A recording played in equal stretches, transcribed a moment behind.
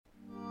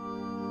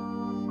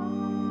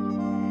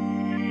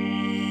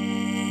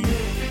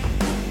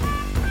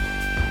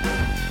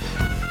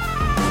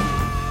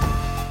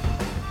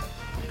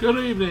Good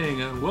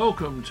evening and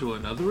welcome to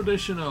another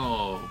edition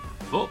of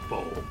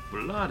Football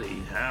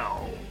Bloody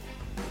Hell.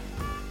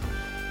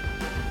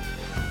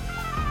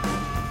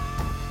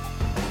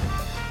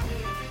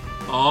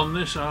 On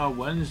this our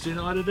Wednesday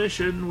night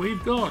edition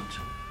we've got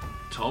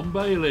Tom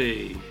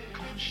Bailey,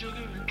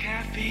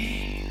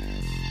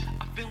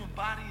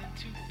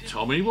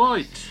 Tommy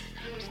White,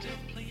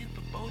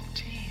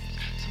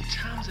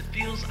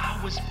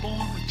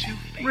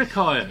 Rick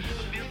Hyatt,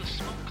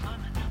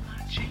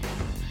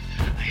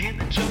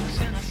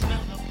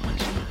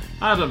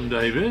 Adam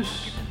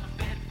Davis,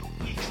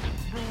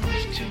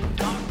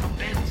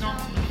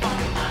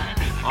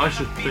 I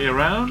should be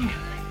around,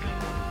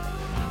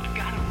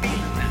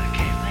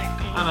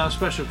 and our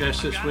special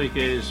guest this week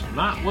is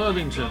Matt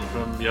Worthington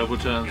from Yeovil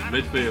Town's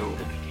midfield.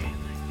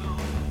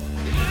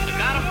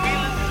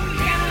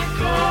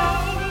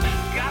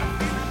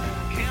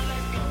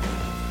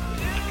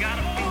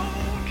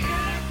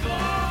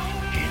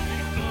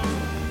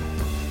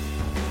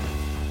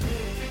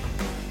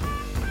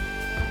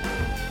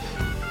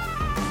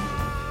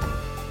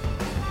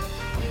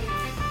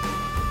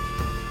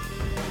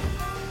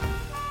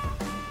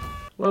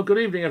 Well, good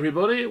evening,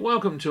 everybody.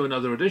 Welcome to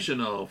another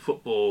edition of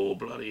Football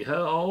Bloody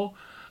Hell.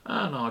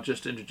 And I'll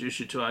just introduce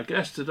you to our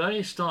guest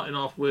today, starting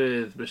off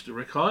with Mr.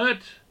 Rick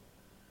Hyatt.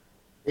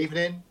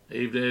 Evening.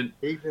 Evening.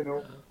 Evening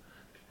all.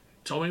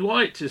 Tommy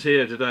White is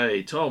here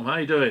today. Tom, how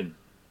you doing?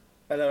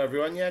 Hello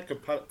everyone. Yeah,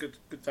 good.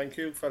 Thank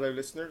you, fellow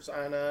listeners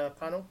and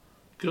panel.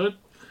 Good.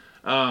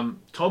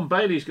 Tom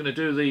Bailey's going to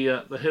do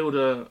the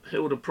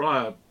Hilda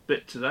Pryor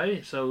bit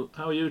today. So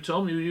how are you,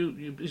 Tom?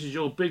 You this is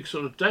your big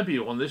sort of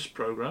debut on this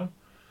programme.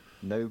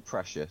 No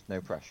pressure at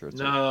all.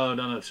 No,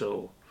 none at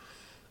all.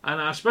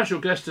 And our special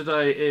guest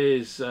today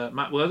is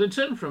Matt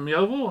Worthington from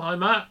Yeovil. Hi,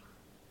 Matt.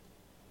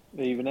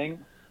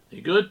 Evening.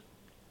 You good?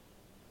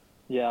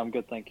 Yeah, I'm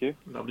good, thank you.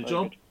 Lovely Very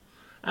job. good.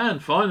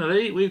 And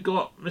finally, we've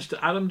got Mr.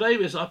 Adam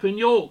Davis up in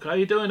York. How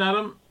you doing,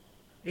 Adam?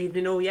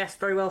 Evening all, yes,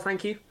 very well,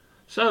 thank you.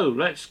 So,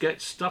 let's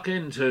get stuck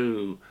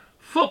into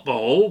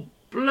Football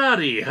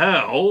Bloody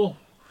Hell.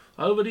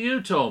 Over to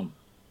you, Tom.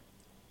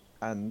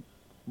 And,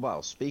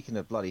 well, speaking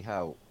of bloody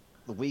hell,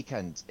 the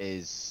weekend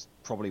is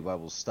probably where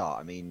we'll start.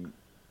 I mean,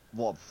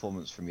 what a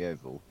performance from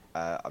Yeovil.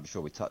 I'm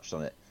sure we touched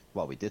on it.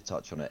 Well, we did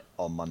touch on it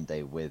on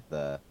Monday with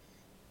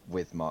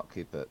Mark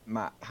Cooper.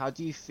 Matt, how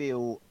do you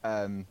feel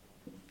the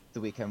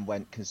weekend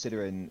went,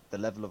 considering the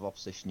level of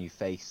opposition you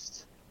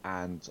faced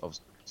and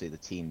obviously the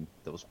team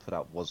that was put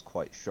out was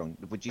quite strong?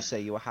 Would you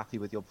say you were happy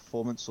with your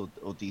performance, or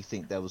do you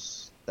think there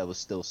was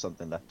still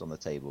something left on the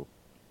table?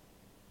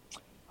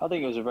 I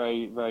think it was a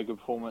very, very good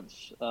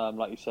performance.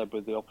 Like you said,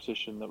 with the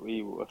opposition that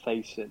we were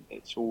facing,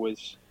 it's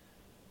always,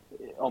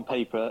 on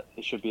paper,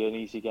 it should be an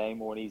easy game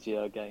or an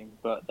easier game,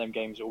 but them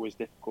games are always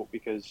difficult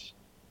because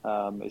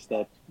it's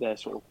their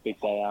sort of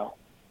big day out.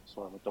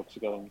 Sorry, my dogs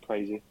are going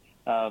crazy.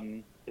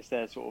 It's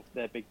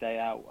their big day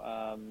out,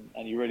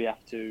 and you really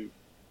have to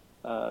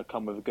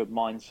come with a good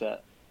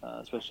mindset,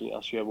 especially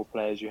us Yeovil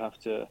players. You have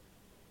to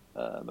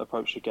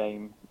approach the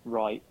game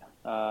right.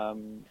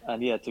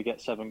 And yeah, to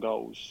get 7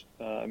 goals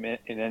in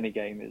any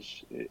game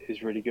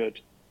is really good.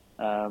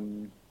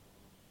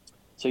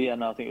 So yeah,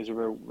 no, I think it was a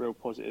real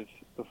positive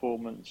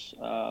performance,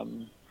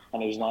 and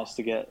it was nice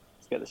to get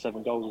the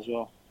 7 goals as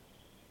well.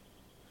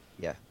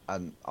 Yeah,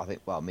 and I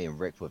think me and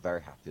Rick were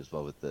very happy as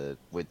well with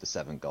the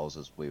 7 goals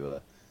as we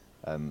were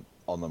on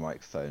the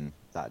microphone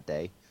that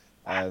day.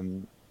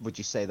 Would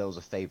you say there was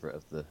a favourite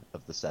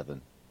of the 7?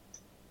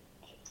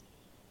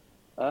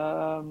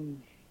 I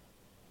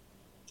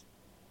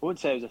wouldn't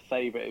say it was a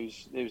favourite.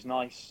 It was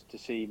nice to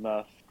see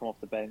Murph come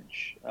off the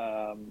bench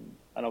and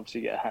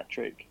obviously get a hat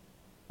trick.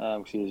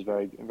 Because he is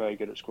very, very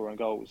good at scoring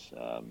goals.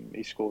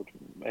 He scored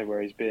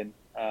everywhere he's been,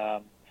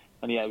 and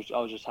yeah, I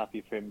was just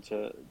happy for him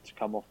to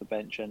come off the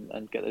bench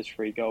and get those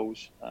 3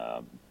 goals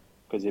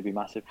because it'd be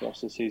massive for us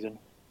this season.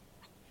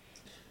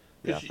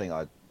 Yeah, I think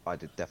I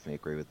did definitely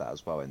agree with that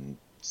as well. And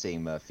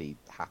seeing Murphy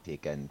happy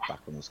again,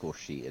 back on the score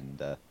sheet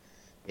and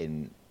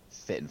in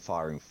fit and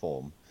firing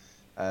form.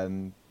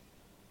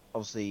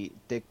 Obviously,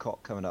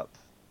 Didcot coming up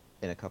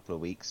in a couple of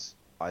weeks.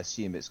 I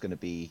assume it's going to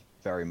be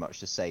very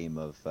much the same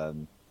of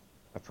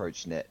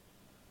approaching it,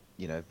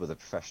 with a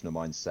professional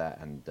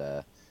mindset and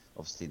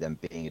obviously them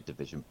being a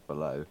division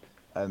below.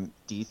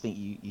 Do you think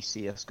you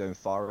see us going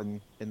far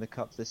in the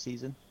Cup this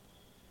season?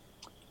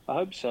 I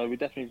hope so. We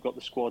definitely got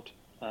the squad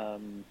to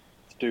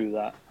do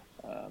that.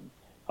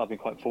 I've been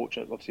quite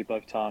fortunate, obviously,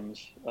 both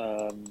times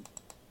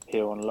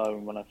here on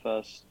loan. When I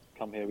first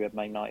come here, we had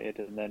Man United,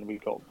 and then we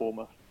got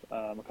Bournemouth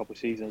a couple of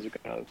seasons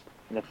ago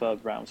in the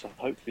 3rd round. So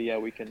hopefully, yeah,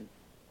 we can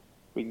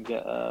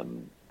get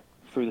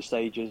through the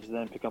stages and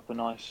then pick up a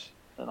nice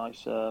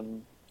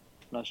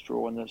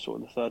draw in the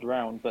sort of the 3rd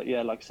round. But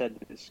yeah, like I said,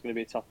 it's going to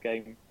be a tough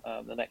game,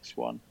 the next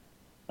one.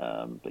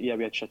 But yeah,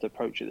 we have to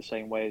approach it the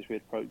same way as we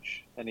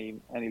approach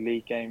any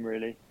league game,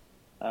 really.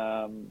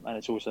 And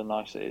it's also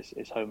nice that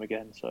it's home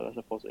again, so that's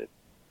a positive.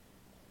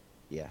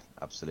 Yeah,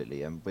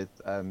 absolutely. And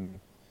with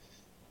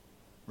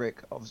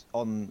Rick,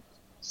 on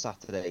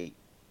Saturday,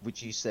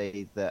 would you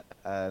say that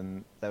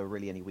there were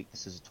really any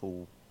weaknesses at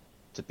all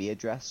to be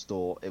addressed,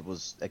 or it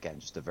was again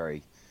just a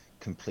very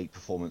complete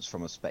performance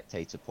from a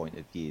spectator point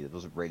of view? There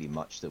wasn't really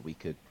much that we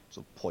could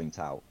sort of point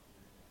out.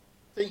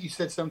 I think you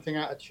said something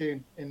out of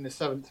tune in the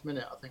 7th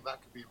minute. I think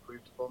that could be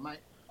improved upon, mate.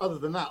 Other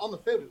than that, on the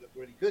field it looked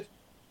really good,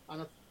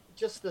 and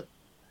just a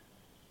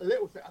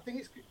little thing. I think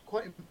it's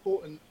quite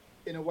important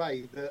in a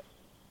way that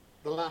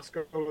the last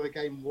goal of the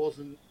game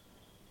wasn't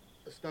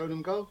a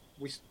Stoneham goal.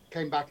 We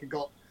came back and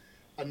got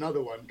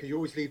another one, because you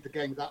always leave the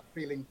game with that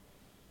feeling.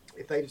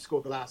 If they'd have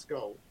scored the last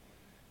goal,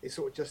 it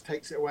sort of just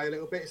takes it away a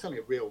little bit. It's only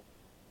a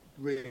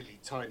really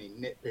tiny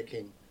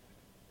nitpicking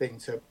thing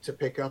to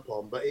pick up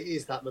on, but it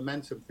is that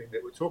momentum thing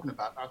that we're talking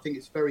about. I think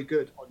it's very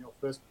good on your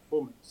first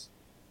performance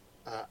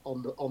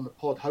on the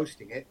pod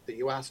hosting it, that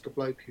you ask a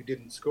bloke who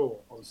didn't score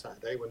on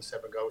Saturday when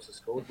 7 goals are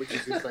scored, which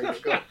is his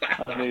favourite goal.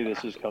 I knew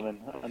this was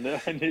coming. I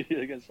knew you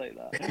were going to say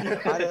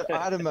that.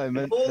 I had a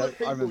moment. All No,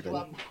 the I people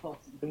remember.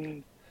 who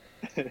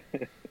have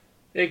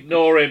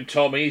Ignore him,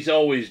 Tommy. He's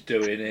always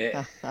doing it.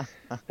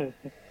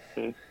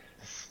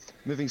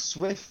 Moving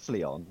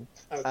swiftly on,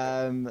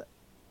 Okay.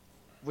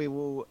 we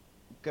will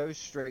go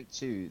straight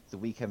to the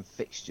weekend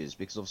fixtures,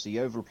 because obviously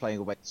Yeovil are playing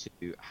away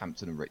to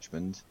Hampton and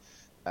Richmond.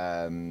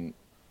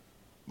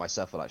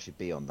 Myself will actually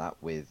be on that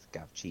with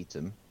Gav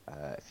Cheetham,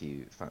 if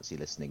you fancy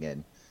listening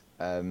in.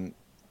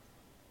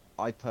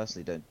 I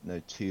personally don't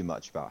know too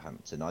much about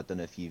Hampton. I don't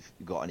know if you've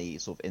got any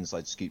sort of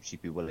inside scoops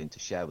you'd be willing to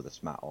share with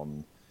us, Matt,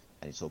 on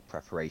any sort of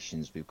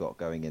preparations we've got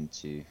going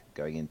into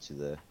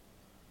the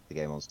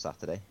game on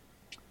Saturday.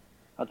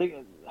 I think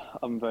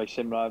I'm very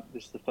similar.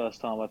 This is the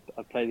first time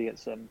I've played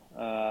against them.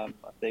 I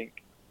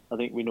think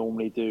we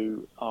normally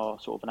do our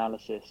sort of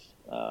analysis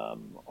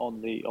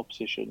on the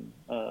opposition.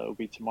 It'll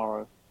be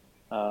tomorrow,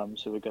 so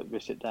we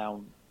sit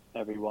down,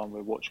 everyone.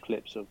 We watch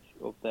clips of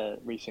their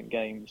recent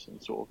games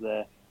and sort of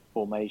their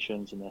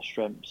formations and their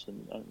strengths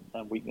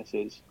and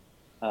weaknesses.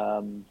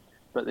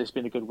 But it's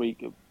been a good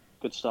week, a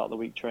good start of the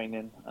week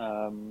training.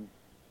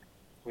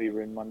 We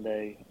were in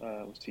Monday,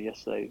 obviously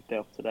yesterday, day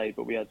off today,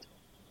 but we had.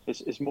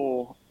 It's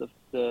more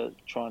the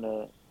trying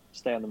to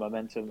stay on the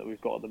momentum that we've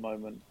got at the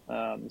moment,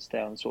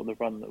 stay on sort of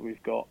the run that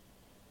we've got.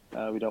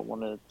 We don't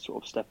want to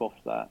sort of step off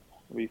that.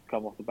 We've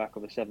come off the back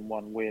of a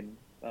 7-1 win.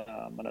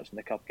 I know it's in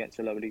the cup against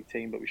a lower league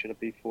team, but we should have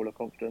been full of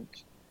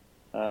confidence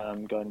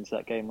going into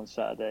that game on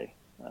Saturday.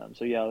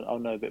 So yeah, I'll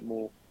know a bit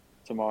more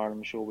tomorrow, and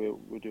I'm sure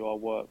we'll do our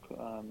work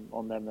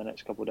on them the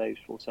next couple of days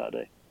before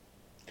Saturday.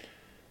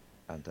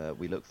 And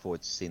we look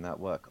forward to seeing that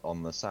work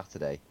on the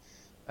Saturday.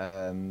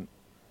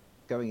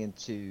 Going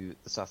into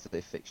the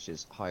Saturday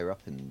fixtures higher up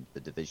in the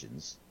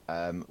divisions,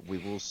 we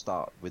will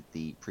start with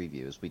the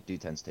preview, as we do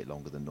tend to take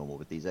longer than normal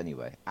with these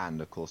anyway.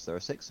 And of course, there are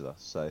 6 of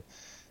us, so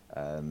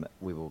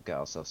we will get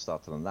ourselves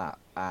started on that.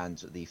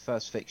 And the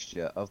first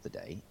fixture of the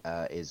day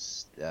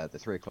is the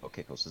 3 o'clock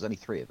kickoffs. There's only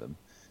 3 of them.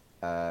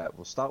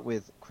 We'll start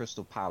with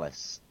Crystal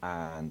Palace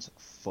and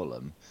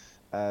Fulham.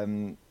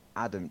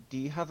 Adam, do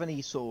you have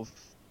any sort of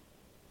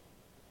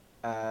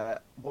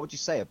what would you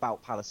say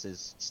about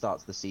Palace's start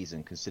to the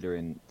season,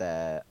 considering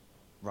their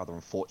rather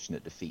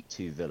unfortunate defeat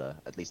to Villa?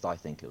 At least I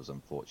think it was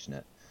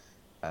unfortunate,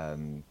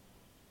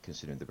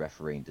 considering the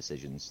refereeing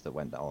decisions that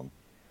went on.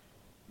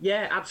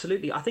 Yeah,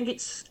 absolutely. I think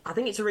it's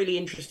a really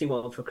interesting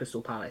one for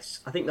Crystal Palace.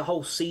 I think the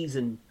whole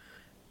season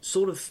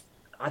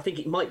I think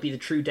it might be the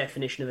true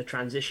definition of a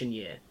transition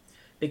year,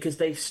 because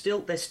they're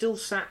still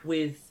sat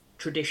with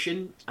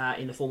tradition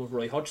in the form of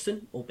Roy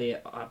Hodgson,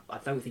 albeit I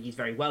don't think he's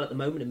very well at the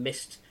moment and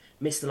missed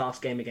the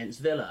last game against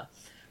Villa.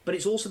 But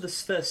it's also the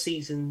first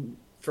season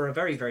for a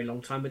very, very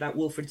long time without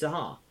Wilfried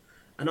Zaha.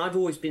 And I've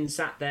always been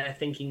sat there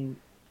thinking,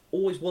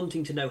 always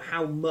wanting to know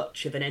how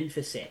much of an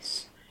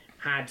emphasis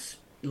had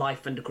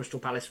life under Crystal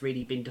Palace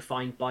really been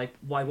defined by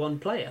one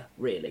player,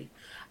 really.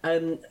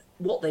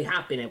 What they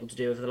have been able to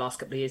do over the last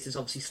couple of years is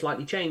obviously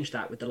slightly changed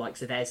that with the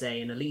likes of Eze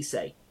and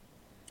Elise.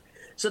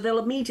 So they'll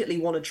immediately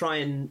want to try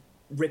and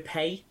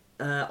repay,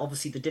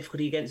 obviously, the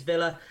difficulty against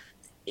Villa.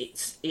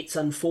 It's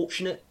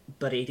unfortunate,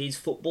 but it is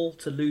football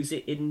to lose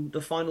it in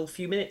the final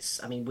few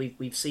minutes. I mean,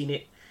 we've seen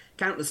it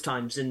countless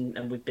times,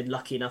 and we've been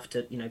lucky enough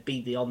to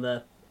be on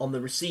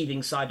the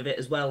receiving side of it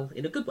as well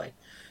in a good way.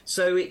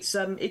 So it's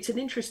an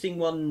interesting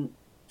one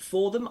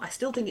for them. I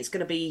still think it's going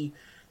to be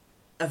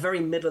a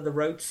very middle of the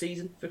road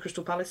season for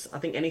Crystal Palace. I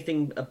think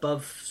anything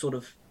above sort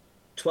of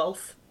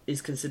 12th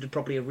is considered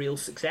probably a real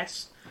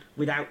success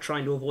without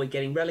trying to avoid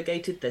getting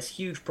relegated. There's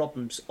huge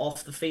problems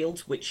off the field,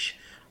 which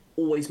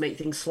always make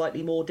things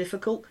slightly more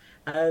difficult.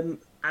 And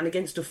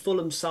against a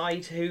Fulham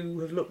side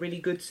who have looked really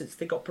good since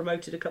they got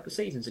promoted a couple of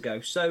seasons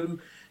ago. So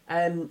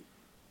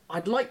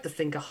I'd like to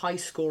think a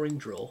high-scoring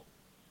draw.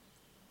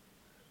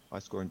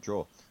 High-scoring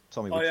draw.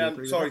 Tommy, would you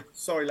agree with that?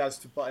 Sorry, lads,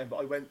 to butt in, but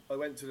I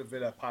went to the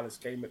Villa Palace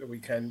game at the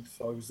weekend,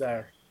 so I was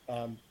there.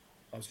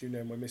 As you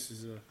know, my missus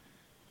is an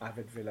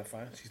avid Villa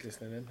fan. She's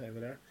listening in over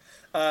there.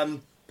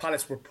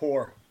 Palace were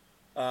poor.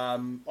 I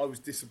was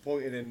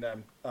disappointed in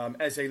them.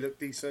 Eze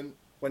looked decent.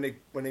 When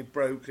they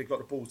broke, they got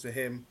the ball to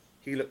him.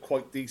 He looked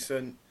quite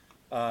decent.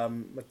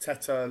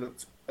 Mateta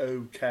looked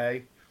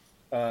okay.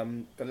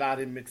 The lad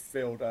in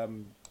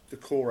midfield,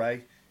 Decore,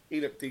 he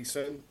looked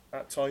decent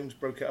at times,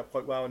 broke it up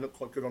quite well and looked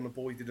quite good on the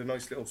ball. He did a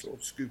nice little sort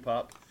of scoop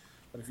up. I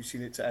don't know if you've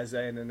seen it to Eze,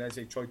 and then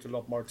Eze tried to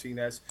lob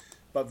Martinez.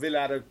 But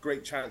Villa had a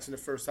great chance in the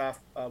first half.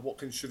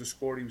 Watkins should have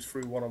scored. He was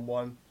through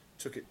 1-on-1.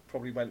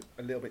 Probably went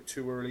a little bit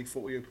too early.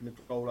 Thought we opened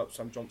the goal up.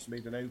 Sam Johnson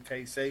made an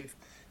okay save.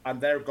 And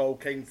their goal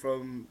came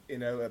from, a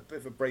bit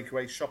of a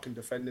breakaway, shocking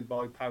defending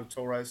by Pau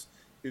Torres,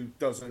 who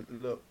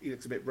he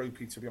looks a bit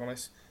ropey, to be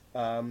honest.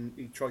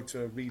 He tried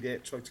to read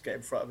it, tried to get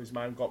in front of his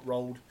man, got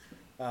rolled.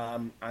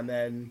 And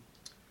then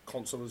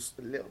Consa was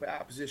a little bit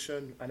out of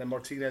position, and then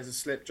Martinez has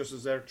slipped just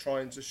as they're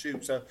trying to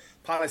shoot. So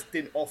Palace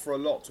didn't offer a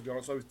lot, to be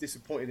honest. I was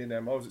disappointed in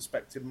them. I was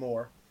expecting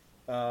more.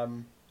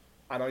 And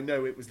I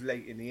know it was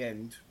late in the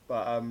end,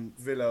 but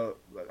Villa,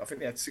 I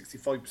think they had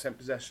 65%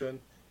 possession.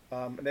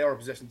 And they are a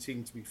possession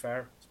team, to be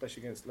fair,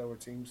 especially against lower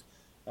teams.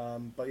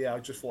 But yeah, I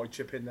just thought I'd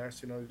chip in there,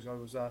 so I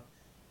was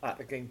at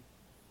the game.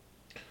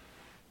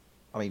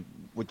 I mean,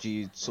 would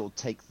you sort of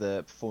take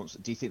the performance?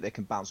 Do you think they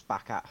can bounce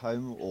back at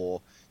home,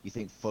 or you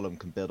think Fulham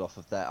can build off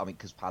of that? I mean,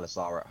 because Palace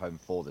are at home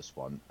for this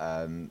one,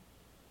 and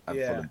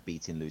Fulham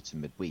beating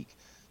Luton midweek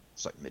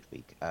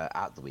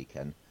at the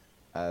weekend.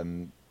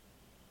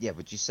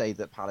 Would you say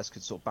that Palace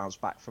could sort of bounce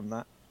back from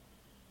that?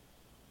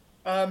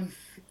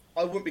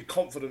 I wouldn't be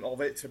confident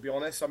of it, to be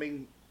honest. I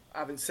mean,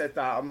 having said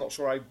that, I'm not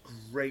sure how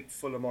great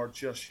Fulham are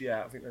just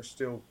yet. I think they're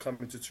still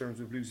coming to terms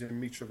with losing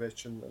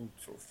Mitrovic and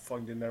sort of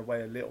finding their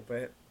way a little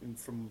bit, and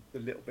from the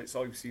little bits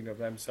I've seen of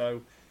them.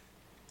 So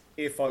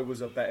if I was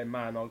a betting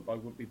man, I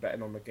wouldn't be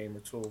betting on the game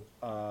at all.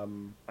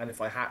 And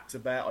if I had to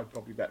bet, I'd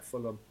probably bet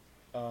Fulham.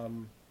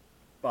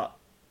 But,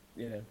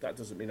 that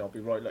doesn't mean I'll be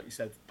right. Like you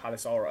said,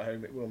 Palace are at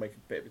home. It will make a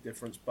bit of a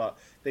difference. But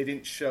they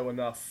didn't show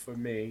enough for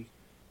me,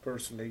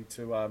 personally,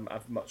 to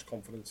have much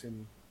confidence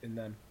in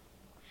them.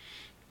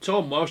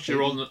 Tom, whilst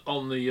you're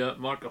on the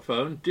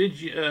microphone,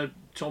 did you,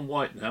 Tom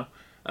White now?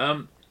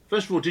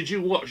 First of all, did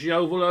you watch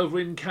Yeovil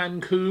over in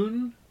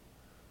Cancun?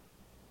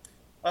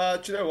 Do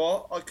you know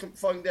what? I couldn't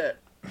find it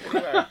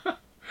anywhere.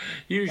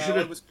 You should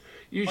have.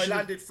 I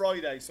landed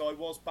Friday, so I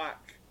was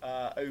back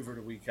over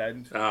the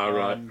weekend.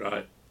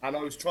 Right. And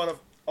I was trying to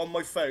on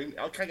my phone.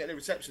 I can't get any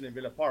reception in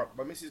Villa Park.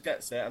 My missus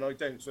gets it, and I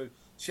don't. So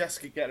she has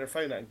to keep getting her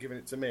phone out and giving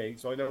it to me.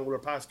 So I know all her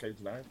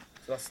passcodes now.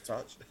 So that's a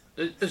touch.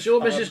 Has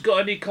your missus got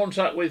any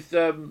contact with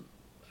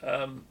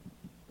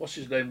what's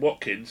his name,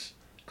 Watkins?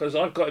 Because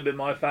I've got him in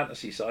my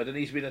fantasy side, and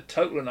he's been a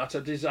total and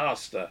utter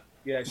disaster.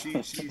 Yeah,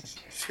 she's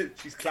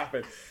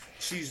clapping.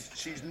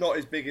 She's not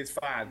his biggest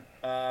fan.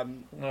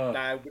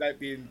 Now, without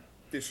being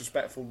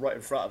disrespectful right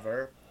in front of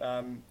her,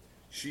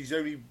 she's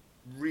only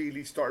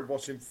really started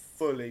watching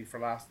fully for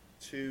the last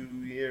 2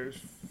 years,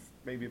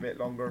 maybe a bit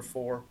longer,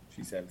 4.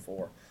 She said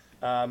 4.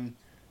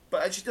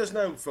 But she does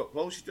know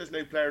football. She does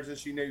know players and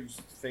she knows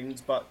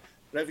things, but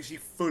I don't think she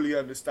fully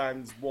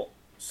understands what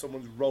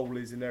someone's role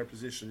is in their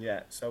position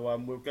yet. So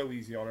we'll go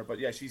easy on her. But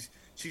yeah, she's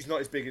not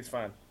his biggest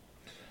fan.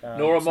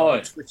 Nor am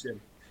I.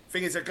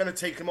 Thing is, they're going to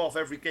take him off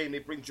every game. They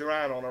bring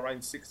Duran on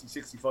around 60,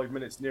 65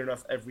 minutes, near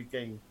enough every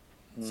game.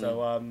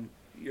 So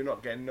you're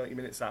not getting 90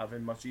 minutes out of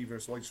him much either,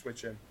 so I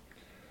switch him.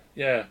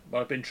 Yeah,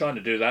 well, I've been trying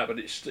to do that, but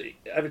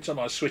every time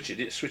I switch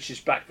it switches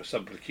back for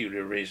some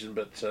peculiar reason.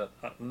 But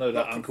I know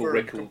that Uncle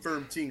Rick will...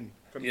 Confirm team.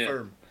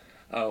 Confirm.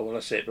 Yeah. Oh, well,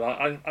 that's it. But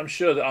I'm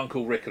sure that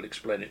Uncle Rick will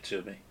explain it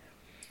to me.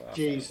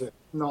 Jesus,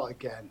 not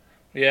again.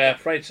 Yeah,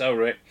 afraid so,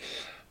 Rick.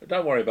 But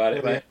don't worry about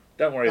it, mate.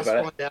 Don't worry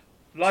about it.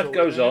 Life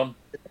goes on.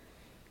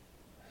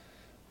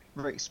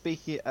 Rick,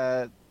 speaking...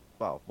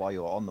 while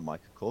you're on the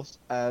mic, of course.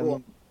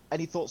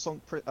 Any thoughts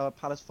on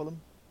Palace Fulham?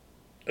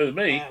 Who,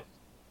 me?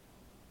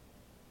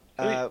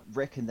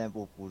 Rick, and then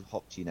we'll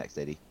hop to you next,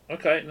 Eddie.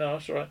 Okay, no,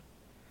 that's all right.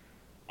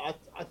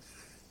 I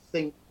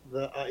think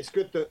that it's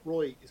good that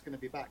Roy is going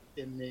to be back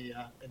in the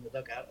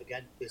dugout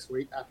again this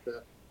week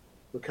after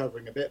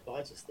recovering a bit. But I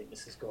just think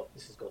this has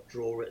got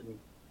draw written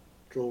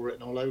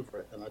all over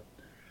it, and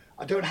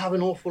I don't have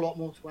an awful lot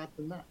more to add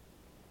than that.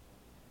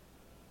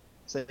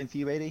 Same for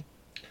you, Eddie.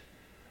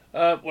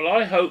 Well,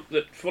 I hope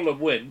that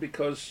Fulham win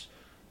because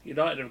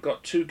United have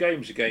got 2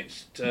 games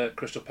against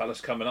Crystal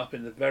Palace coming up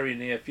in the very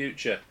near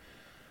future.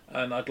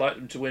 And I'd like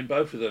them to win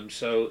both of them.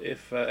 So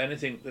if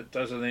anything that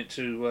does anything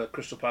to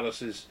Crystal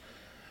Palace's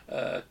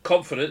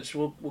confidence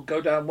will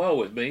go down well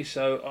with me.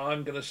 So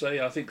I'm going to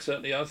say I think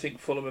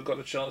Fulham have got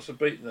a chance of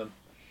beating them.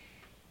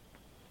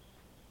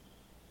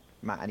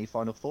 Matt, any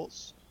final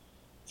thoughts?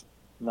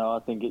 No, I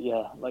think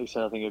like you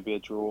said, I think it'd be a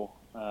draw.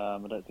 I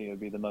don't think it would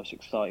be the most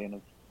exciting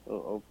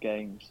of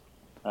games.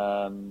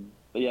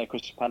 But yeah,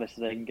 Crystal Palace,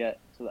 they can get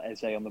sort of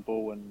Eze on the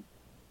ball, and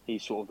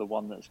he's sort of the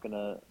one that's going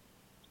to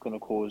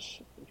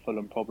cause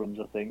Fulham problems,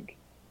 I think.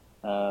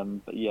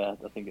 But yeah,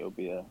 I think it'll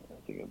be a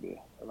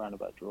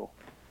roundabout draw.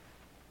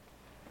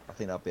 I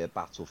think that'll be a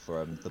battle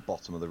for the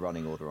bottom of the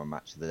running order on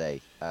Match of the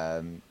Day.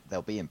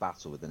 They'll be in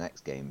battle with the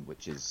next game,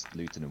 which is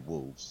Luton and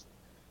Wolves.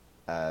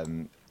 I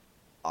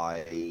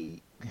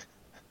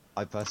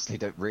personally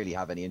don't really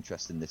have any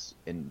interest in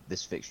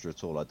this fixture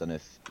at all. I don't know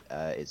if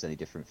it's any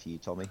different for you,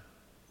 Tommy.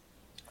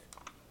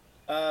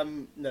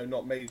 No,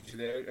 not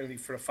majorly. Only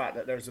for the fact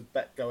that there's a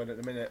bet going at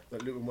the minute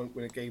that Luton won't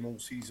win a game all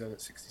season at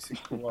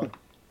 66-1,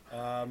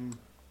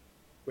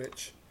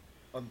 which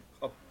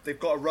they've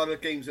got a run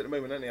of games at the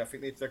moment, haven't they? I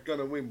think if they're going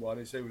to win one,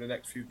 it's over the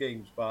next few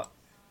games, but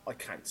I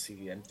can't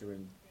see them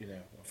doing.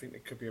 I think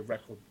it could be a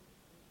record,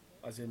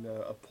 as in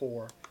a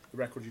poor, the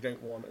record you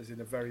don't want, as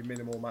in a very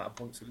minimal amount of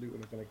points that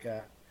Luton are going to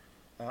get.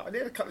 They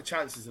had a couple of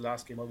chances the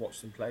last game I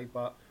watched them play,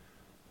 but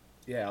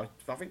yeah,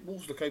 I think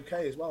Wolves look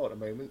okay as well at the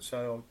moment,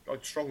 so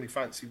I'd strongly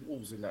fancy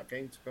Wolves in that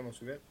game, to be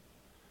honest with you.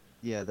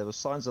 Yeah, there were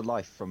signs of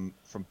life from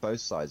both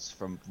sides.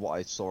 From what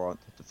I saw, I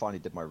finally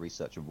did my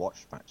research and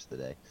watched match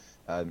today.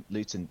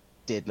 Luton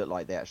did look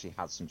like they actually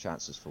had some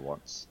chances for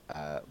once,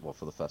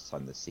 for the first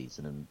time this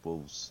season, and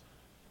Wolves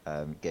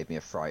gave me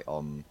a fright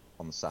on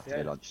the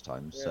Saturday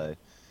lunchtime. Yeah.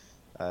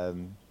 So,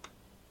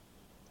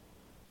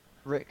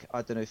 Rick,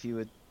 I don't know if you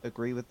would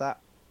agree with that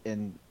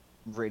in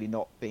really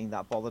not being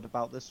that bothered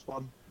about this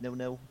one,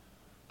 0-0.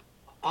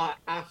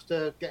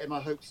 After getting my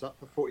hopes up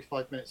for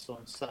 45 minutes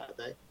on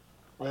Saturday,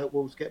 I hope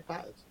Wolves get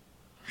battered.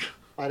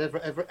 I had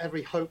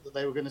every hope that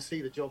they were going to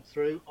see the job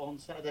through on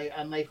Saturday,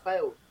 and they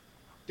failed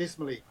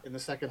dismally in the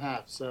second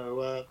half.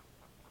 So,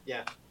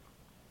 yeah,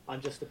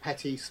 I'm just a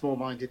petty,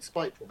 small-minded,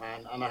 spiteful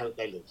man, and I hope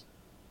they lose.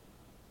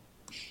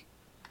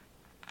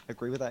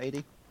 Agree with that,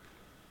 AD?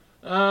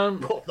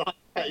 Not that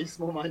petty,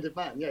 small-minded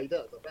man. Yeah, he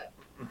does, I bet.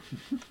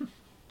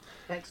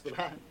 Thanks for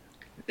that.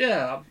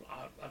 Yeah,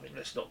 I mean,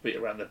 let's not beat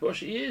around the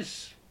bush. He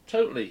is,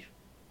 totally.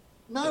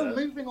 No,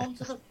 moving on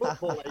to the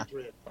football,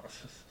 Adrian.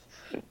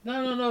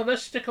 No,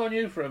 let's stick on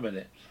you for a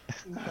minute.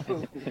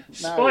 No.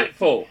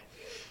 Spiteful.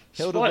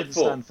 Hilda wouldn't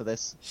stand for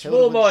this.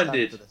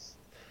 Small-minded.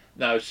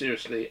 No,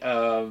 seriously.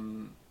 Yeah,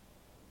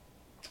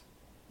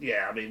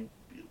 I mean,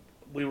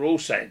 we were all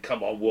saying,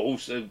 come on,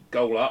 Wolves, a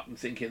goal up and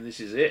thinking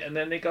this is it, and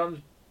then they go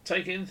and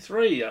take in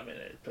 3. I mean,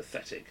 it's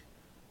pathetic.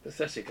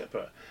 Pathetic.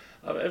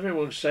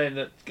 Everyone was saying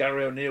that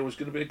Gary O'Neill was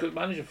going to be a good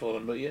manager for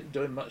them, but he ain't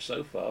doing much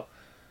so far.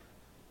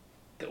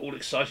 Get all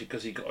excited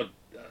because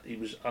he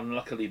was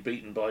unluckily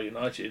beaten by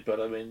United,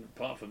 but I mean,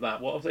 apart from that,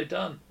 what have they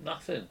done?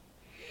 Nothing.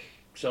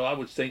 So I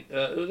would think,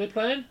 who are they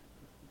playing?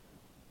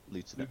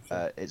 Luton.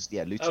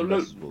 Luton. Oh,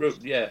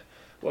 Luton. Yeah.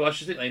 Well, I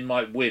should think they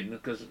might win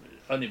because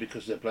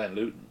they're playing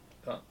Luton.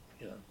 I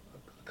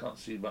can't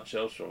see much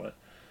else from it.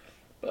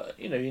 But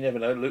you never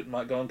know. Luton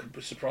might go and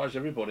surprise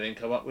everybody and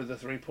come up with the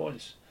 3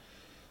 points.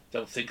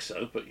 Don't think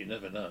so, but you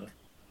never know.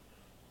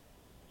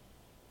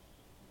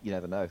 You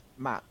never know.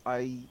 Matt,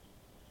 I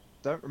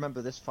don't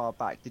remember this far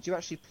back. Did you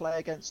actually play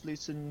against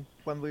Luton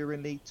when we were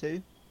in League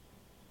 2?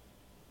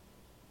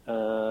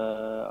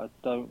 I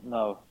don't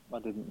know. I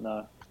didn't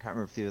know. I can't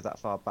remember if you were that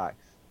far back.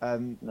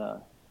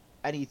 No.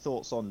 Any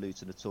thoughts on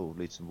Luton at all?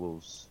 Luton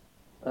Wolves?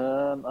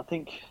 I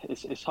think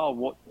it's hard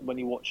when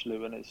you watch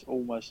Luton. It's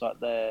almost like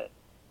they're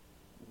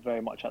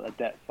very much at their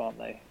depth, aren't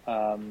they?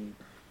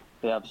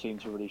 They have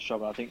seemed to really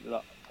struggle. I think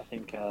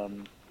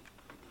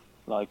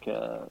like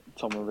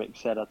Tom and Rick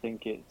said, I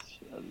think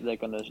they're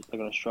gonna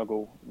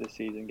struggle this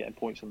season getting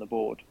points on the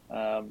board.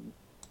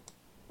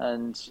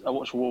 And I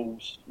watched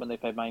Wolves when they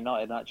played Man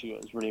United, and actually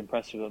it was really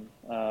impressive of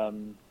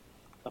them.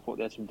 I thought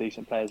they had some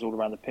decent players all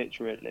around the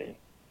pitch, really.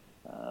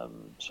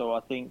 So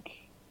I think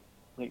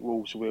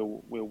Wolves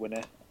will win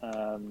it.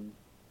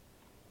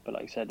 But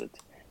like I said,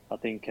 I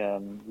think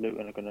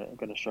Luton are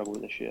gonna struggle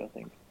this year, I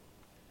think.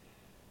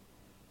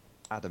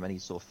 Adam, any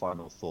sort of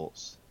final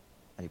thoughts?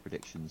 Any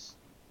predictions?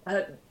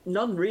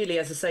 None really.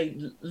 As I say,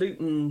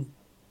 Luton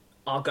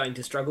are going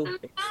to struggle.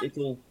 It's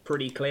all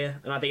pretty clear,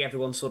 and I think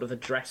everyone's sort of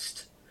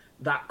addressed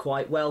that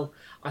quite well.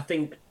 I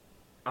think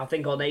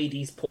on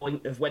AD's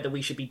point of whether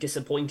we should be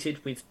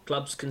disappointed with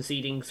clubs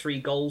conceding 3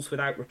 goals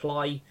without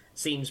reply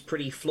seems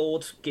pretty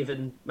flawed,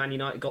 given Man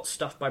United got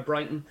stuffed by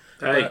Brighton.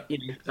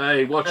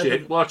 Hey,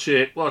 watch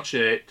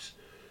it.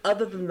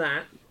 Other than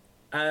that,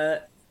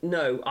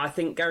 no, I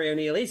think Gary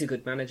O'Neill is a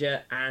good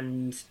manager,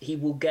 and he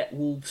will get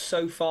Wolves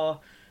so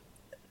far.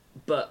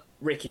 But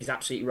Rick is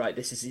absolutely right.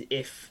 This is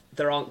if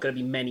there aren't going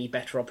to be many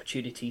better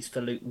opportunities for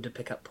Luton to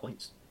pick up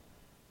points.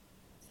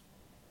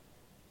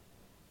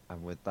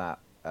 And with that,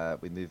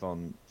 we move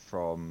on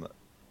from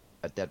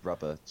a dead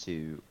rubber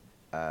to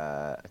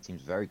a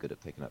team's very good at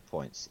picking up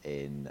points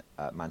in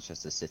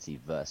Manchester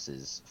City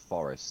versus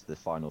Forest, the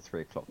final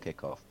 3 o'clock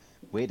kickoff.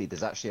 Weirdly,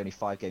 there's actually only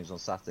 5 games on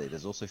Saturday.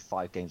 There's also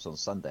 5 games on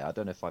Sunday. I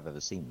don't know if I've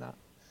ever seen that.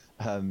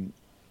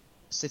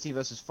 City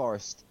versus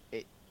Forest,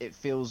 it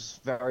feels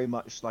very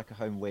much like a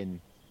home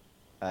win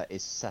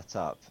is set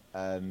up.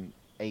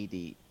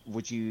 AD,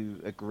 would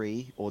you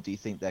agree, or do you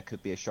think there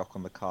could be a shock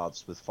on the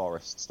cards with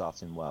Forest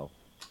starting well?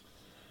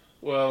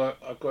 Well,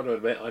 I've got to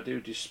admit, I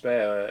do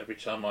despair every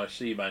time I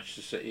see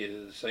Manchester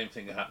City. The same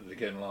thing that happened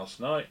again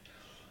last night.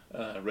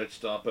 Red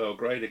Star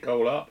Belgrade, a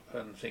goal up,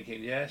 and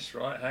thinking, yes,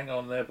 right, hang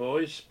on there,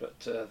 boys.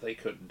 But they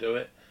couldn't do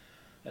it,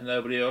 and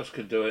nobody else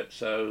could do it.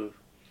 So,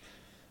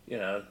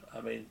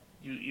 I mean,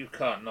 you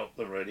can't knock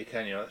them really,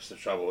 can you? That's the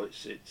trouble.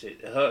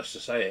 It hurts to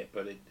say it,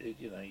 but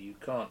you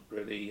can't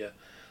really.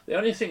 The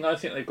only thing I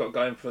think they've got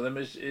going for them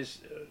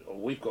is or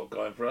we've got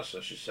going for us,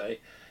 I should say,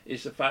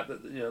 is the fact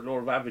that law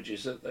of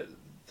averages that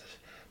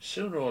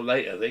sooner or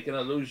later they're going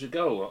to lose a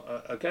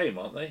game,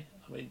 aren't they?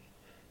 I mean,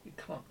 you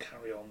can't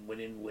carry on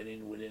winning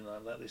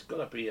like that. There's got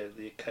to be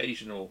the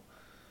occasional,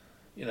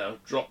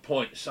 drop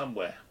point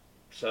somewhere.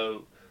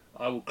 So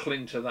I will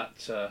cling to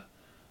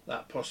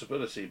that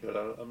possibility,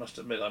 but I must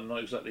admit I'm not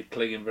exactly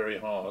clinging very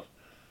hard.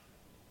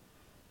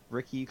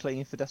 Ricky, you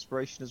clinging for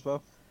desperation as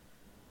well?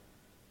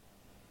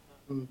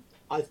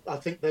 I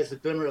think there's a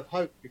glimmer of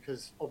hope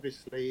because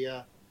obviously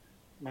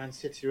Man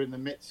City are in the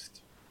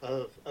midst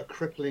of a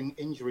crippling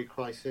injury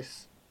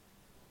crisis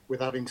with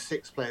having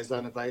 6 players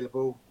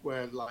unavailable,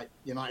 where like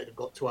United have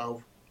got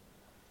 12.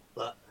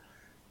 But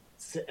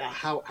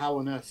how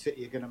on earth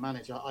City are going to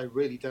manage, I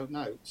really don't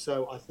know.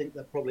 So I think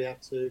they'll probably have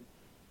to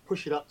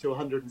push it up to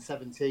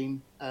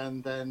 117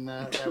 and then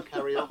they'll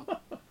carry on.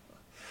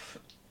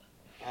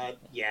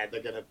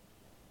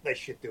 They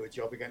should do a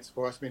job against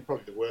Forest. I mean,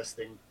 probably the worst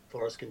thing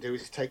Forest can do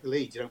is take the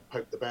lead. You don't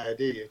poke the bear,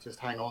 do you? Just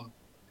hang on.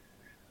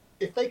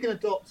 If they can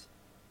adopt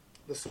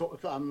the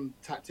sort of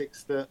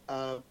tactics that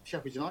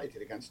Sheffield United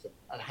did against them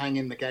and hang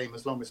in the game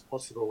as long as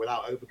possible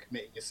without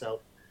overcommitting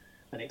yourself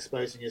and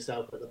exposing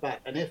yourself at the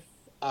back. And if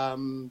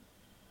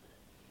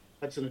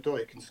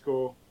Hudson-Odoi can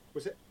score,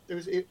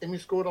 he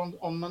scored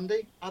on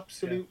Monday?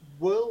 Absolute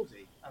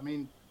worldie. I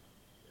mean,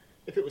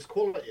 if it was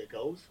quality of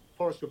goals,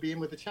 Forest would be in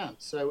with a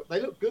chance. So they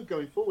look good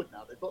going forward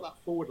now. They've got that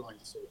forward line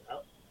to sort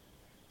out.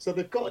 So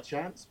they've got a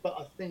chance, but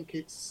I think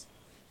it's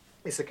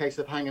a case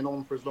of hanging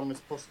on for as long as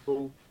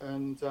possible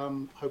and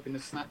hoping to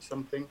snatch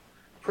something,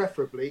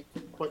 preferably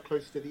quite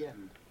close to the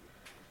end.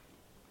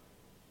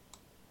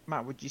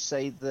 Matt, would you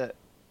say that,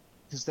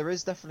 because there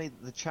is definitely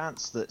the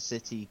chance that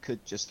City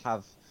could just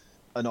have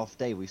an off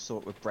day. We saw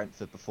it with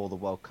Brentford before the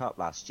World Cup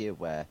last year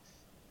where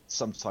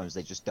sometimes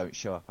they just don't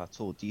show up at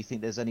all. Do you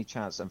think there's any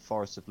chance, and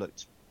Forest have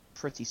looked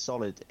pretty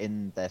solid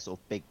in their sort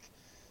of big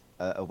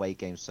away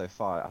games so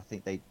far? I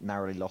think they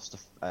narrowly lost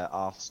to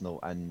Arsenal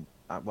and,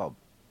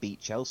 beat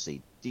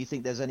Chelsea. Do you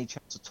think there's any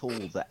chance at all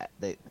that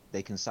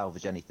they can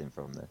salvage anything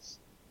from this?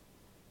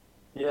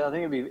 Yeah, I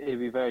think it'd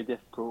be very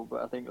difficult,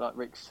 but I think, like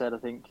Rick said, I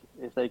think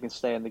if they can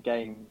stay in the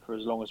game for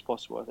as long as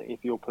possible, I think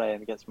if you're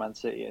playing against Man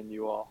City and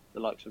you are the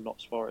likes of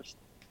Notts Forest,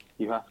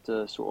 you have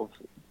to sort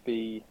of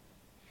be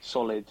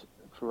solid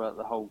throughout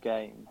the whole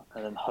game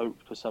and then hope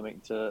for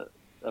something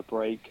a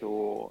break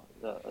or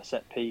a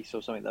set piece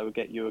or something that would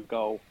get you a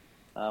goal.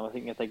 I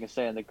think if they can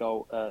stay in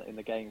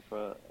the game for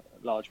a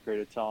large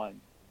period of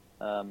time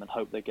and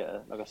hope they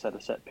get, like I said,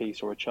 a set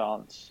piece or a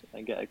chance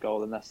and get a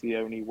goal, then that's the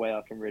only way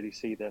I can really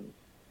see them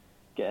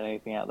getting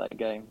anything out of that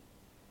game.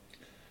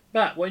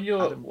 Matt, when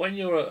you're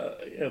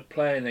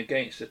playing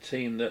against a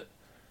team that,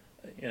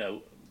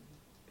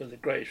 with the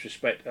greatest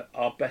respect,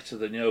 are better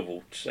than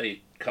Yeovil,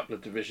 say a couple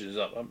of divisions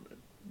up,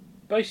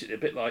 basically a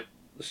bit like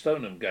the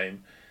Stoneham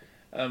game.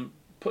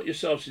 Put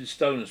yourselves in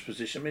Stonham's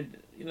position. I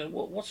mean,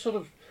 what sort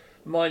of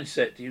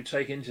mindset do you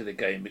take into the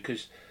game?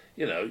 Because,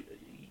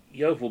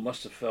 Yeovil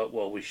must have felt,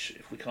 well,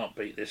 if we can't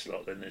beat this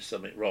lot, then there's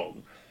something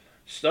wrong.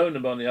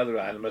 Stoneham, on the other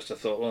hand, must have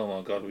thought, oh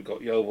my God, we've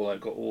got Yeovil, they've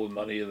got all the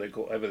money, they've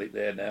got everything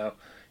there now.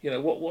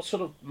 What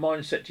sort of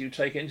mindset do you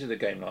take into the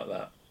game like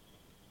that?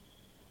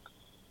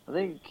 I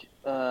think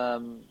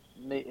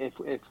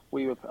if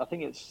we were, I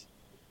think it's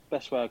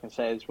best way I can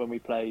say is when we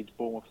played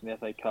Bournemouth in the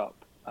FA Cup.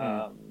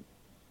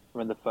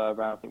 We're in the third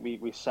round. I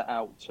think we set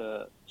out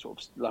to sort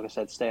of, like I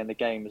said, stay in the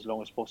game as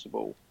long as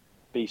possible,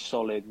 be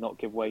solid, not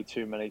give away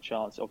too many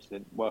chances. Obviously, it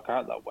didn't work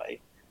out that way,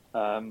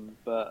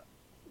 but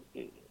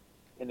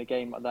in a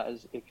game like that,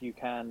 is if you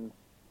can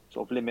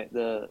sort of limit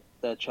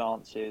their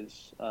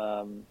chances,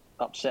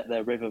 upset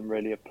their rhythm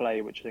really of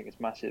play, which I think is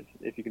massive.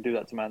 If you can do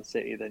that to Man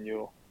City, then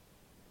you're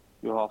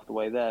half the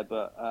way there.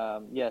 But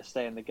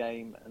stay in the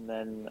game, and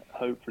then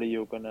hopefully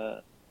you're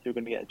gonna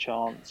get a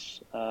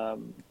chance.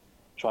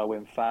 Try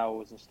win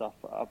fouls and stuff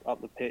up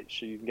the pitch,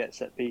 so you can get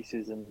set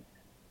pieces and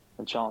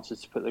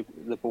chances to put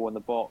the ball in the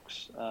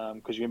box,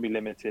 because you're going to be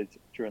limited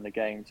during the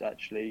game to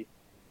actually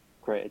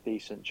create a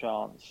decent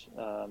chance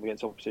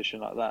against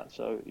opposition like that.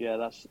 So yeah,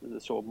 that's the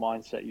sort of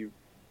mindset you're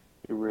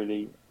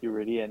really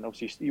in.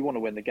 Obviously, you want to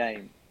win the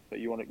game, but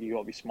you got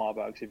to be smart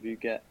about it, because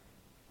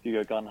if you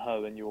go gun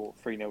ho and you're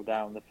 3-0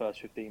 down the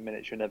first 15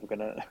 minutes, you're never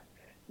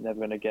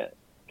gonna get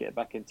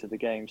back into the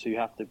game. So you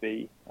have to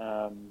be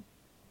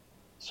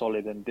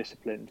solid and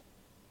disciplined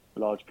for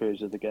large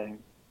periods of the game.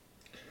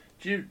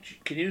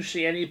 Can you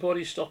see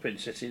anybody stopping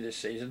City this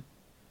season?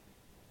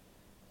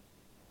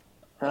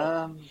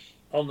 On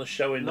the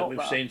showing that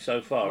we've seen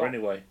so far,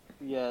 anyway.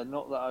 Yeah,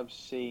 not that I've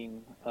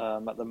seen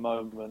at the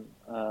moment.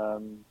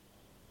 Who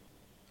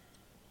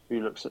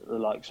looks at the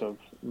likes of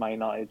Man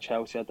United,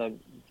 Chelsea?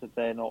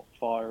 They're not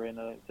firing,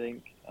 I don't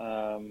think.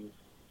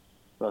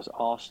 Whereas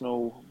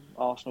Arsenal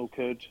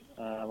could,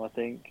 I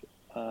think.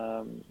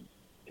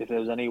 If there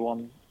was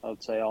anyone, I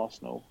would say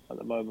Arsenal at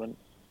the moment.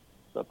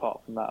 But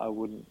apart from that, I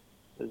wouldn't.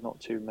 There's not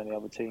too many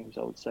other teams,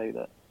 I would say,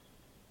 that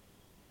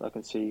I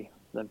can see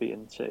them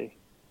beating City.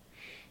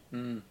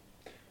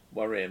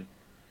 Worrying.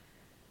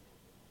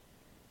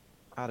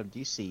 Adam, do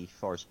you see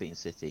Forest beating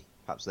City?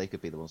 Perhaps they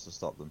could be the ones to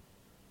stop them.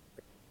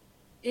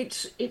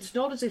 It's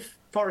not as if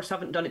Forest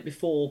haven't done it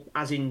before,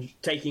 as in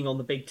taking on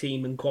the big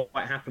team and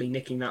quite happily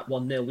nicking that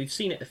 1-0. We've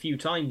seen it a few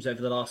times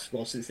over the last,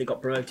 well, since they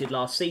got promoted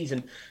last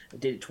season. They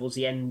did it towards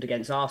the end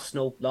against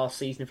Arsenal last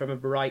season, if I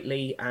remember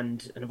rightly,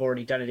 and have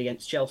already done it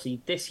against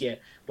Chelsea this year.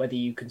 Whether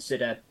you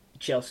consider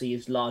Chelsea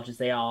as large as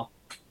they are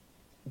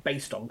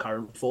based on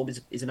current form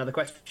is another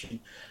question.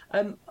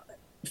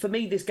 For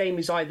me, this game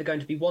is either going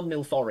to be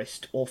 1-0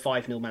 Forest or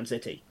 5-0 Man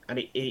City.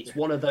 And it's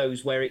one of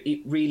those where it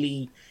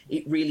really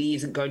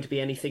isn't going to be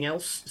anything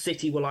else.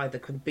 City will either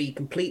be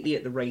completely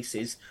at the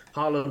races,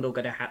 Haaland will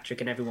get a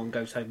hat-trick and everyone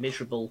goes home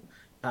miserable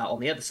on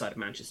the other side of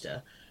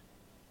Manchester,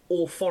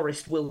 or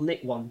Forest will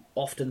nick one,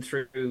 often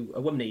through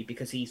Awumni,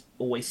 because he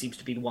always seems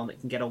to be the one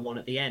that can get on one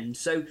at the end.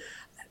 So,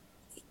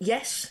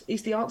 yes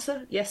is the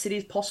answer. Yes, it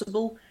is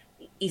possible.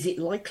 Is it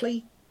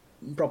likely?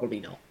 Probably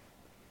not.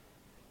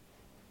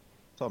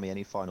 Tommy,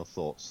 any final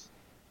thoughts?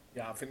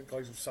 Yeah, I think the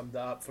guys have summed that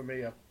up for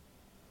me.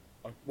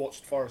 I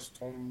watched Forest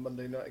on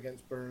Monday night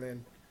against Burnley,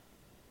 and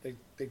they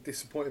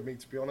disappointed me,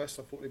 to be honest.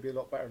 I thought they'd be a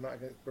lot better than that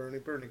against Burnley.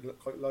 Burnley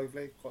looked quite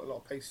lively, quite a lot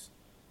of pace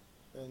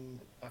and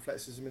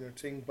athleticism in their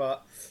team.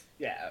 But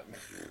yeah,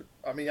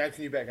 I mean, how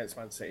can you bet against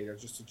Man City? They're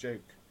just a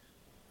joke.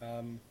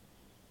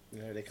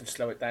 They can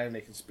slow it down,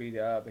 they can speed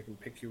it up, they can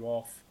pick you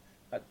off.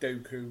 That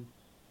Doku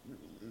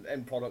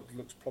end product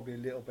looks probably a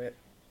little bit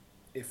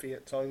iffy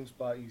at times,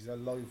 but he's a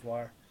live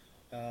wire.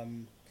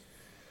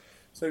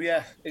 So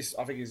yeah,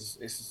 I think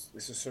it's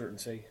a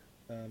certainty.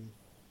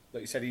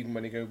 Like you said, even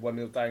when they go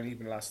 1-0 down,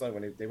 even last night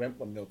when they went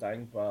 1-0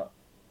 down, but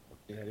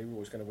they were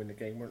always going to win the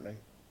game, weren't they?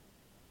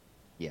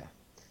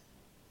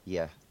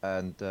 Yeah,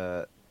 and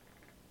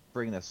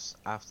bringing us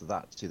after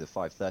that to the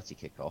 5:30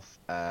 kickoff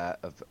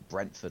of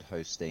Brentford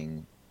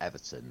hosting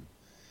Everton.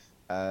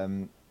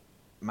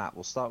 Matt,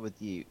 we'll start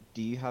with you.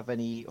 Do you have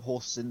any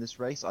horses in this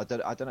race? I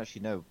don't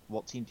actually know.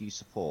 What team do you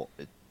support?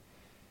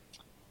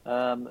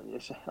 I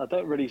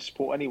don't really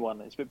support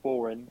anyone. It's a bit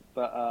boring,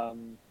 but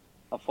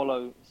I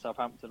follow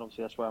Southampton.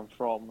 Obviously, that's where I'm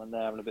from, and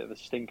they're having a bit of a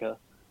stinker.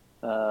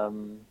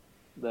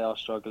 They are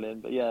struggling,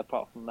 but yeah.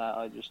 Apart from that,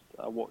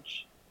 I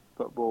watch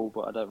football,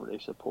 but I don't really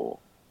support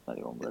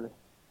anyone really.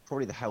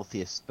 Probably the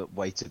healthiest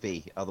way to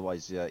be.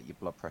 Otherwise, your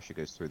blood pressure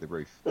goes through the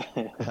roof.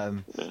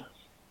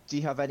 Do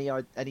you have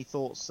any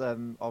thoughts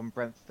on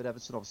Brentford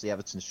Everton? Obviously,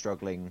 Everton's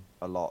struggling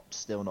a lot,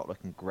 still not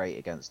looking great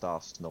against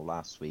Arsenal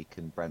last week,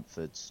 and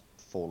Brentford's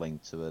falling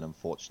to an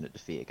unfortunate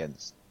defeat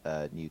against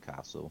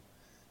Newcastle.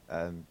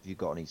 Have you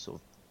got any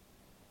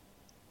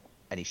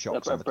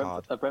shocks on the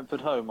card? Are Brentford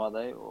home, are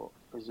they, or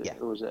is it? Yeah.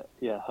 Or is it?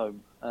 Yeah,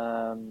 home.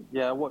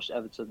 I watched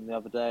Everton the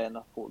other day, and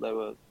I thought they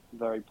were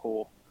very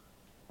poor.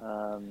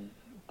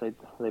 They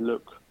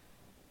look.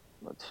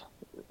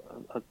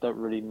 I don't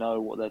really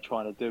know what they're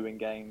trying to do in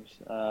games.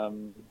 I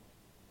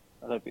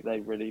don't think they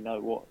really know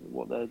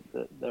what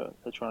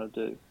they're trying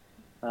to do.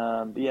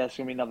 But yeah, it's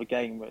gonna be another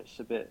game where it's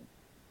a bit.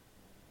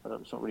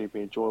 It's not really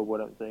be enjoyable. I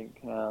don't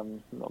think.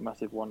 Not a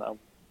massive one that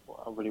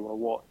I really want to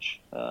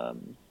watch.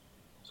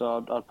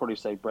 So I'd probably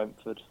say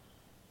Brentford.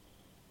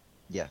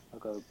 Yeah, I'll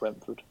go with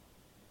Brentford.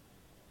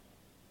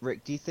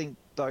 Rick, do you think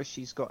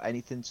Dyche's got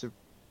anything to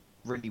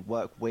really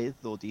work with,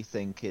 or do you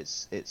think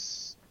it's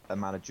a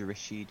manager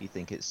issue? Do you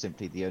think it's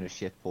simply the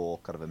ownership, or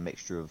kind of a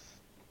mixture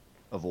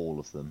of all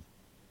of them?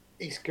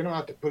 He's going to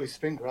have to pull his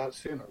finger out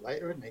sooner or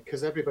later, isn't he?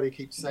 Because everybody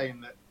keeps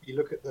saying that you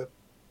look at the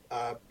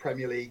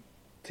Premier League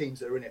teams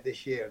that are in it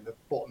this year, and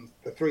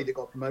the three that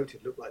got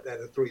promoted look like they're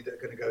the three that are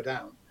going to go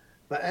down.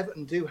 But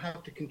Everton do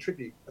have to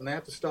contribute, and they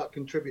have to start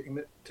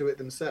contributing to it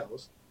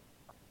themselves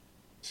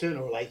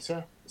sooner or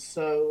later.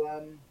 So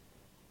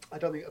I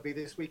don't think it'll be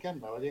this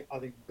weekend, though. I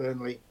think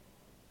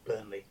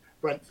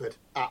Brentford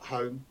at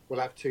home will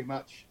have too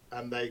much,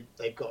 and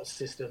they've got a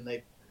system.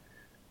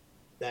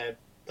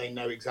 They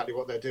know exactly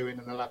what they're doing,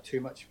 and they'll have too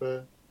much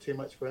for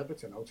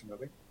Everton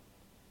ultimately.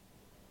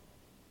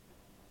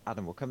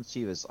 Adam, we'll come to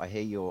you, as I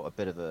hear you're a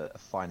bit of a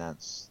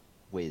finance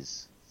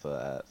whiz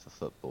for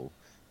football.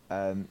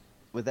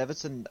 With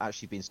Everton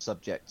actually being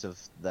subject of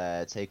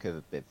their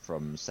takeover bid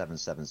from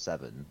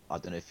 777, I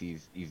don't know if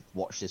you've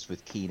watched this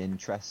with keen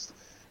interest.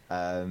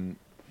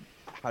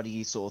 How do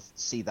you sort of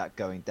see that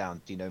going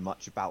down? Do you know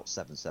much about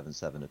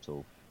 777 at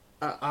all?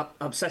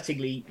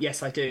 Upsettingly,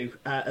 yes, I do.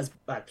 As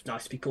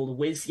nice to be called a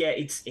whiz. Yeah,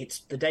 it's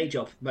the day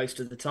job most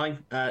of the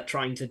time,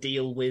 trying to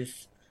deal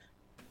with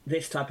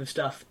this type of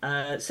stuff.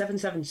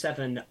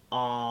 777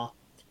 are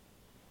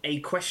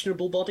a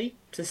questionable body,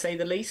 to say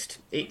the least.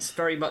 It's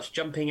very much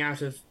jumping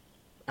out of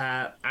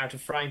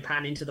frying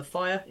pan into the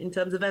fire in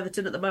terms of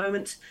Everton at the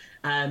moment.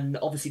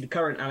 Obviously, the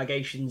current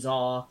allegations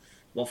are,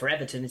 well, for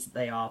Everton, is that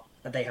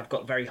they have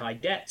got very high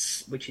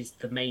debts, which is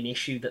the main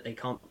issue, that they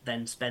can't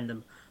then spend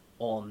them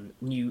on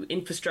new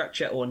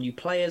infrastructure or new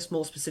players.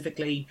 More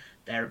specifically,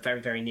 they're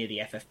very, very near the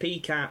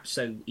FFP cap,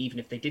 so even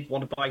if they did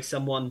want to buy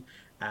someone,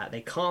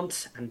 They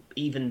can't, and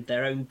even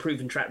their own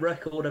proven track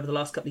record over the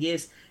last couple of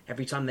years,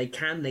 every time they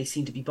can, they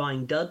seem to be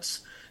buying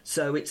duds.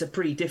 So it's a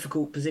pretty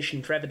difficult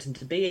position for Everton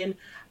to be in.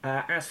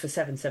 As for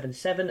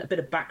 777, a bit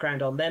of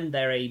background on them.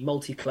 They're a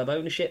multi-club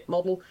ownership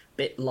model, a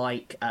bit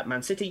like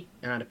Man City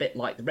and a bit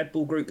like the Red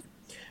Bull Group.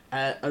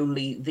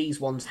 Only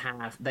these ones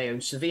they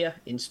own Sevilla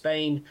in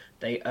Spain,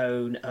 they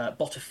own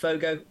Vasco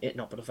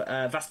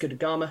da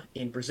Gama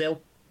in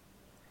Brazil,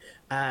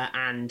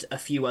 and a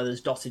few others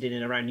dotted in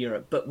and around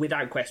Europe. But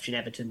without question,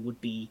 Everton would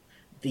be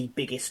the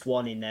biggest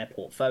one in their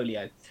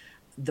portfolio.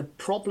 The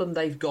problem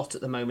they've got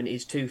at the moment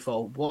is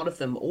twofold. One of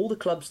them, all the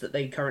clubs that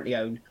they currently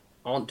own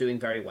aren't doing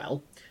very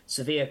well.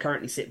 Sevilla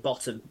currently sit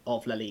bottom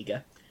of La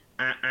Liga,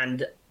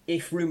 and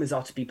if rumours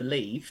are to be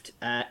believed,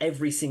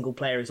 every single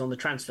player is on the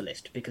transfer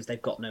list because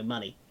they've got no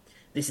money.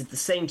 This is the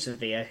same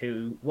Sevilla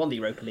who won the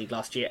Europa League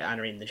last year and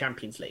are in the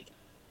Champions League.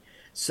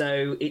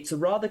 So it's a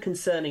rather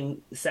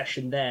concerning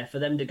session there for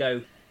them to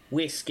go,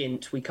 we're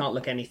skint, we can't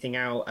look anything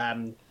out.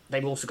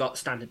 They've also got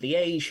Standard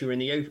Liège, who are in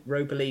the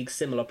Europa League,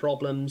 similar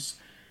problems.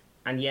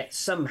 And yet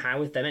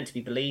somehow, if they're meant to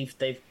be believed,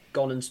 they've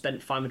gone and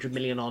spent 500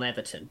 million on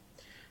Everton.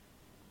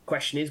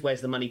 Question is,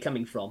 where's the money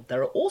coming from?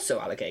 There are also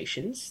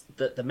allegations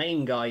that the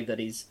main guy that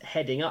is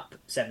heading up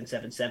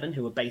 777,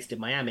 who are based in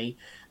Miami,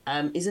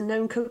 is a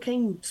known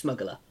cocaine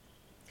smuggler.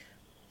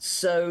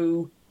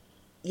 So,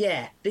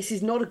 yeah, this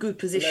is not a good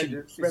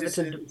position. Is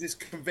this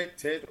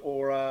convicted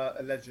or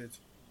alleged?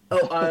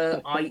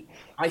 I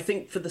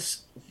think for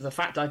the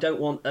fact I don't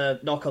want a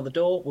knock on the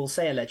door, we'll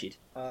say alleged.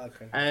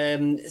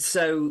 Okay.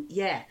 So,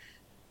 yeah,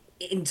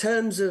 in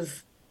terms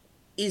of,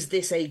 is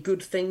this a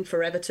good thing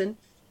for Everton?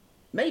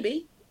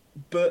 Maybe.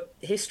 But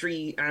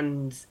history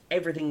and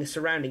everything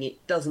surrounding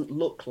it doesn't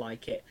look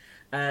like it.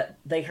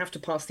 They have to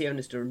pass the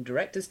owners and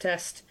directors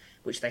test,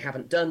 which they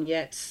haven't done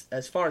yet.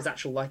 As far as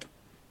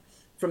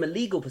from a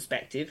legal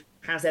perspective,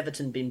 has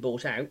Everton been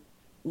bought out?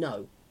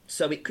 No.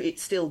 So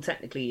it's still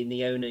technically in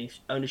the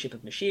ownership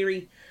of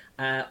Moshiri,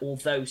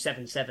 although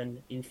 7-7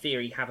 in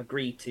theory have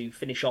agreed to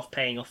finish off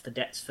paying off the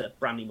debts for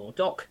Bramley-Moore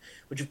Dock,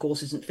 which of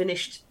course isn't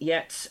finished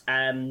yet.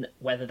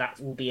 Whether that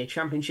will be a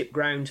championship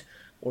ground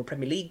or a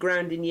Premier League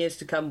ground in years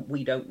to come,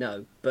 we don't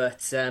know.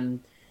 But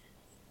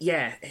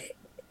yeah,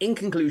 in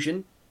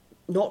conclusion,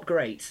 not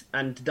great,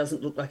 and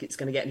doesn't look like it's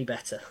going to get any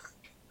better.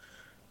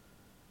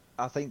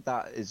 I think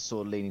that is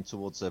sort of leaning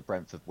towards a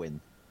Brentford win.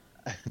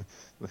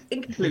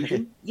 In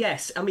conclusion,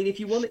 yes. I mean,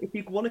 if you want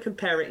to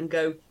compare it and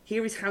go,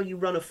 here is how you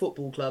run a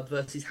football club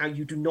versus how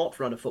you do not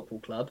run a football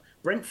club,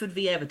 Brentford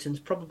v Everton's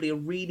probably a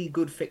really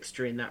good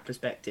fixture in that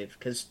perspective,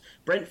 because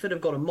Brentford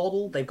have got a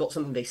model, they've got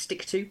something they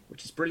stick to,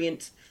 which is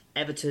brilliant.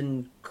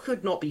 Everton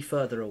could not be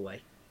further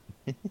away.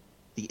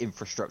 The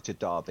infrastructure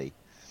derby.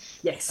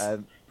 Yes.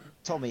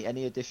 Tommy,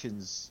 any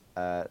additions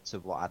to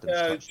what Adam's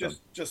touched on?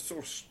 Just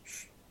sort of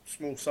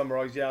small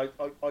summarise. Yeah,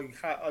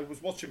 I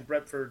was watching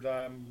Brentford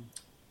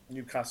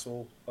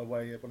Newcastle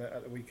away at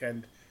the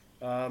weekend,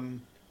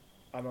 and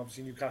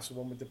obviously Newcastle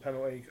won with the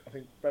penalty. I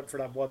think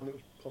Brentford had one that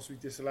was possibly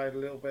disallowed a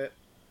little bit,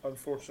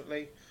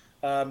 unfortunately.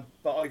 But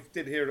I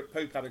did hear that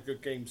Pope had a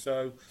good game,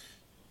 so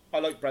I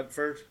like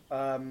Brentford.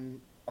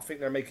 I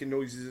think they're making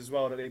noises as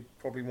well that they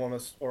probably want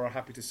us or are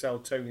happy to sell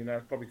Tony now,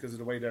 probably because of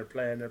the way they're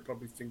playing. They're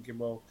probably thinking,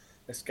 well,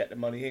 let's get the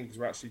money in because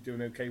we're actually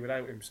doing okay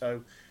without him.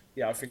 So,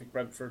 yeah, I think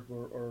Brentford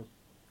are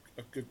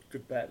a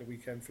good bet at the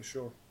weekend for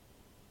sure.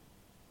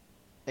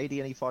 AD,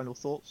 any final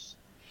thoughts?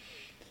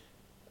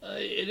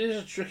 It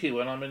is a tricky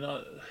one. I mean,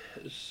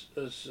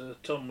 as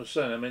Tom was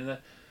saying, I mean,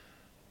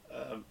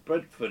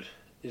 Brentford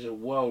is a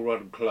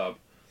well-run club.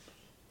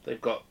 They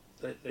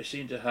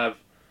seem to have,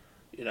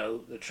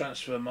 the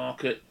transfer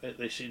market.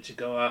 They seem to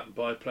go out and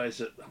buy players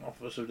that half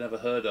of us have never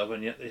heard of,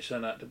 and yet they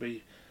turn out to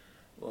be,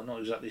 well, not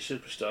exactly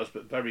superstars,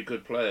 but very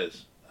good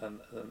players. And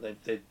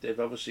they've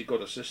obviously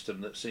got a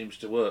system that seems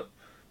to work.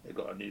 They've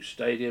got a new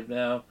stadium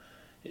now.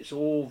 It's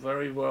all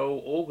very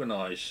well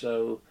organised.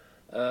 So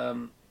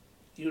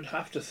you'd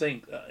have to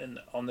think that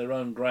on their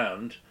own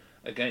ground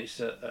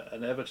against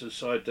an Everton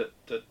side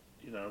that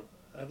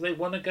have they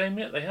won a game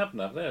yet? They haven't,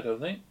 have they? I don't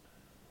think.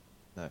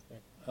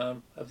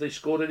 No. Have they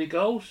scored any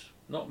goals?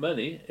 Not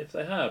many. If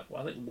they have,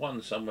 I think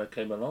one somewhere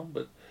came along.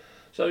 But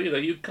so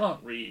you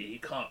can't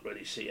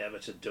really see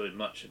Everton doing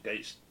much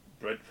against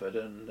Brentford,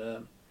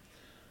 and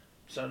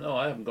so no,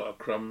 I haven't got a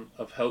crumb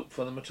of hope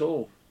for them at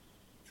all.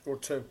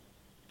 Scored two.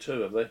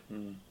 Two, have they?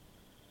 Mm.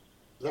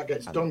 That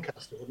gets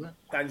Doncaster, wouldn't it?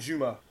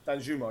 Danjuma,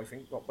 I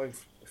think, got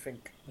both. I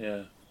think.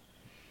 Yeah.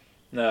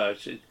 No,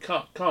 it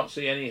can't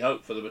see any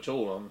hope for them at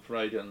all. I'm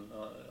afraid, and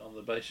on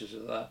the basis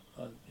of that,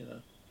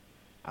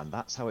 And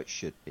that's how it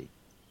should be.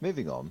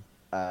 Moving on,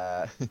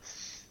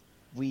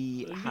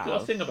 we have. You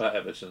got a thing about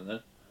Everton, then?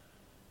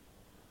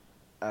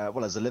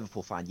 Well, as a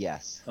Liverpool fan,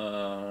 yes.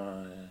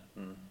 Yeah.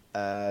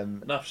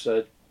 Mm. Enough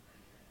said.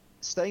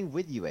 Staying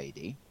with you,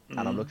 AD, and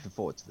I'm looking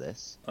forward to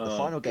this. The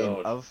final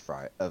game of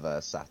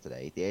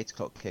Saturday, the 8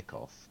 o'clock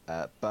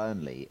kickoff.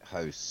 Burnley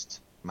host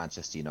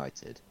Manchester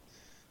United.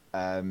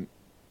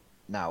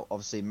 Now,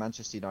 obviously,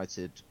 Manchester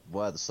United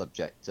were the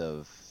subject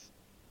of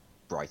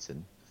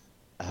Brighton.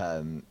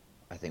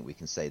 I think we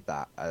can say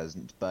that, as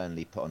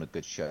Burnley put on a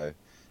good show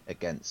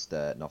against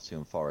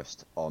Nottingham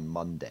Forest on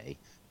Monday.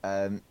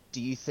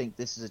 Do you think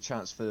this is a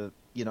chance for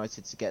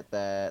United to get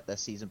their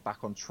season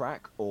back on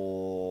track,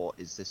 or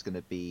is this going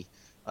to be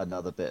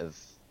another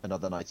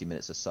 90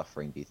 minutes of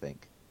suffering, do you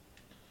think?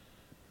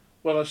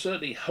 Well, I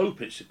certainly hope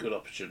it's a good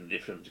opportunity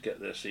for them to get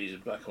their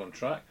season back on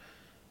track.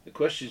 The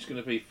question is going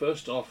to be,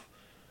 first off,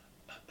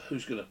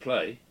 who's going to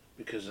play?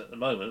 Because at the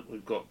moment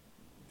we've got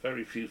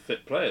very few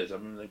fit players. I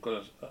mean, they've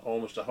got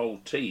almost a whole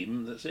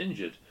team that's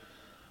injured.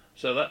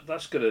 So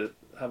that's going to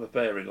have a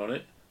bearing on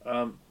it.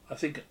 I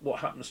think what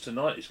happens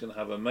tonight is going to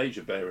have a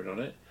major bearing on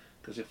it,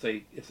 because if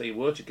they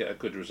were to get a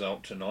good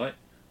result tonight,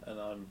 and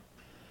I'm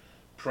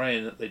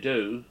praying that they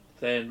do,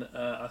 then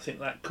I think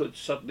that could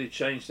suddenly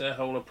change their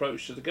whole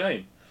approach to the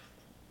game.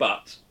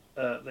 But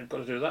they've got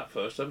to do that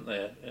first, haven't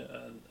they?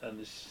 And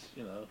it's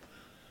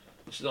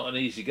it's not an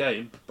easy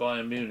game.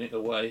 Bayern Munich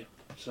away,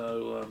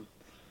 so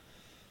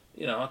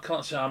I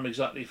can't say I'm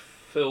exactly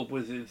filled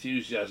with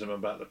enthusiasm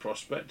about the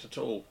prospect at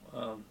all.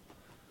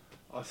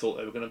 I thought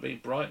they were going to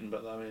beat Brighton,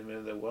 but I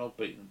mean they're well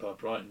beaten by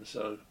Brighton,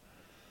 so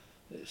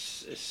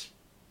it's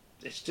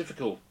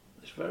difficult.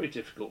 It's very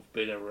difficult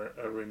being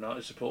a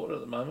United supporter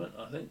at the moment.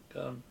 I think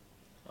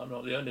I'm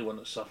not the only one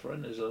that's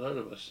suffering. There's a load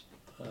of us,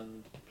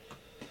 and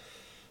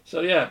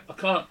so yeah, I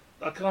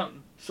can't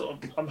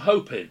sort of. I'm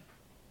hoping.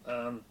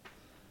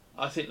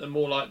 I think the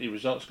more likely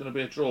result's going to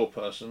be a draw,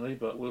 personally,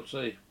 but we'll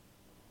see.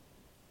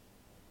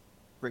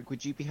 Rick,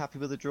 would you be happy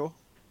with a draw?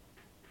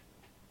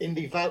 In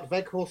the Wout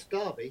Weghorst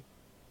derby?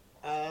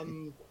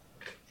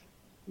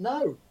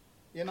 No.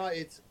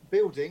 United's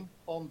building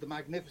on the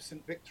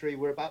magnificent victory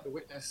we're about to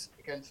witness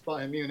against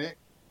Bayern Munich.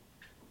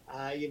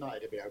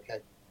 United will be okay.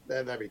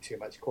 There'll be too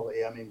much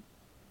quality. I mean,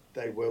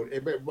 they will.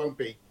 It won't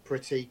be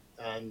pretty,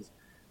 and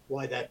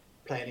why they're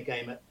playing a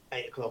game at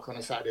 8 o'clock on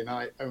a Saturday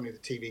night, only the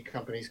TV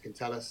companies can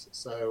tell us.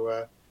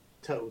 So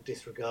total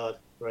disregard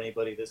for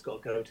anybody that's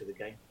got to go to the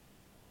game.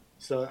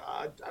 So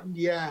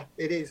yeah,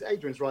 it is.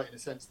 Adrian's right in the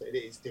sense that it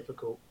is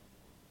difficult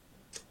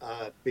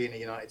being a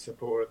United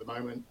supporter at the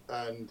moment,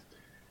 and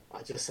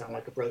I just sound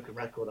like a broken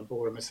record. I'm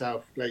boring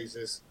myself.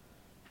 Glazers,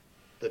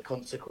 the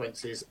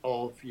consequences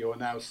of you're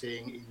now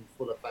seeing in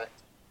full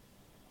effect,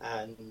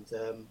 and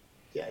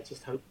I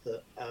just hope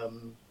that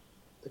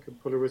they can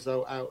pull a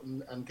result out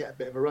and get a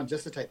bit of a run,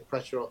 just to take the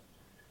pressure off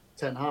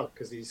Ten Hag,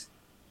 because he's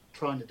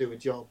trying to do a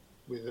job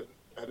with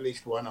at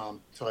least one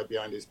arm tied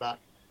behind his back,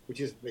 which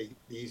isn't the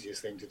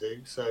easiest thing to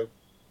do. So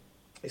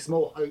it's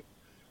more hope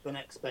than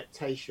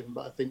expectation,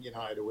 but I think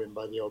United will win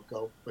by the odd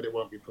goal, but it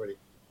won't be pretty.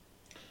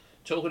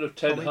 Talking of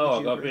Ten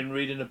Hag, I've been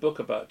reading a book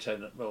about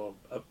Ten. Well,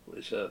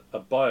 it's a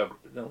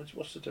biography. No,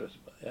 what's the difference?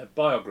 A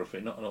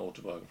biography, not an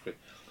autobiography.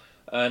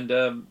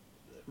 And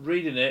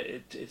reading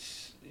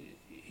it's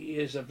he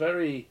is a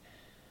very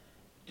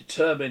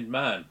determined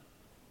man.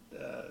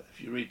 If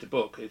you read the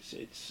book,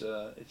 it's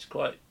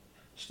quite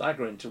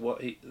staggering to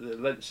the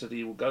lengths that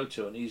he will go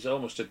to, and he's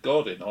almost a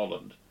god in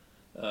Holland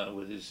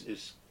with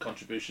his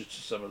contributions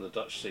to some of the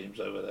Dutch teams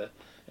over there,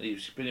 and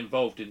he's been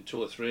involved in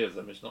 2 or 3 of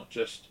them. It's not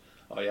just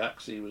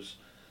Ajax. He was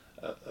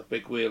a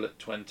big wheel at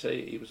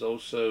 20. He was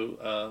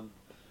also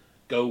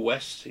Go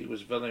West. He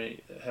was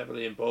very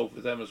heavily involved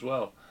with them as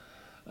well.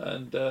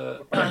 And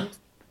hey,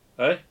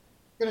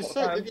 I'm going to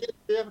say, did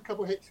he have a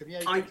couple of hits in the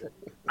 80s?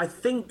 I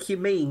think you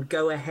mean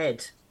Go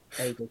Ahead,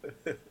 Aidan.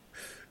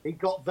 He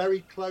got very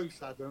close,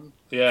 Adam.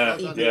 Yeah,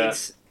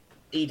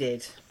 He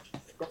did.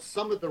 Got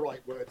some of the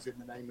right words in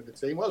the name of the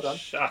team. Well done.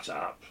 Shut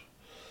up.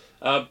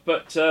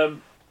 But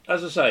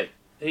as I say,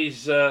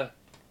 he's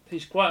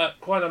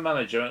quite a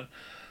manager, and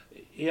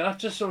he'll have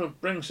to sort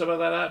of bring some of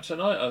that out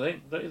tonight, I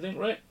think. Don't you think,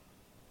 Rick?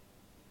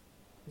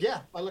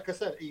 Yeah, like I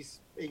said,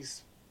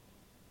 he's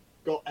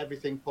got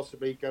everything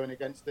possibly going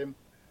against him.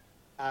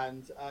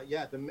 And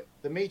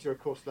the media, of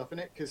course, loving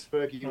it, because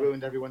Fergie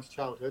ruined everyone's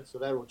childhood, so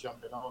they're all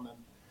jumping on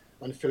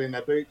and filling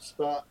their boots.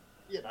 But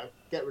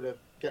get rid of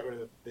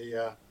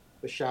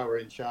the shower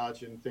in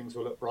charge, and things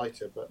will look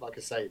brighter. But like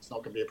I say, it's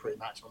not going to be a pretty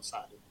match on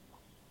Saturday.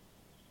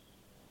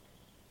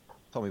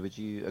 Tommy, would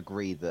you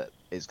agree that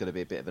it's going to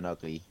be a bit of an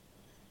ugly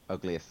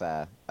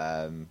affair?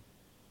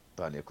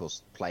 Burnley, of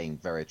course, playing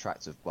very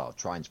attractive,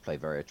 trying to play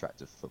very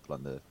attractive football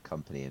under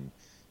Company, and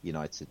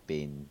United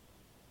being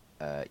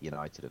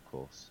United, of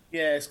course.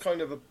 Yeah, it's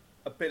kind of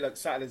a bit like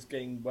Saturday's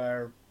game,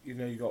 where you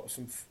got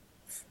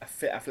a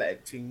fit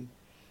athletic team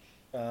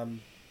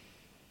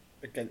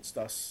against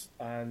us,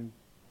 and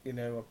we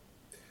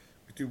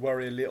do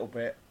worry a little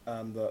bit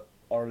that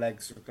our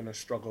legs are going to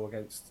struggle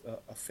against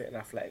a fit and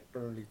athletic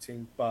Burnley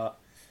team. But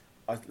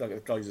like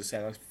the guys are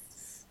saying,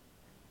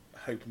 I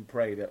hope and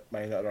pray that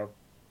Man United are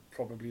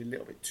probably a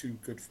little bit too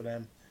good for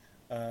them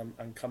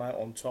and come out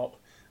on top.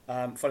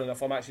 Funny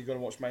enough, I'm actually going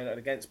to watch Man United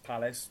against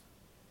Palace.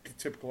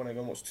 Typical when I'm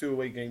going to watch 2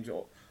 away games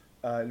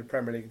in the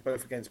Premier League,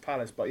 both against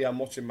Palace. But yeah, I'm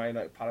watching Man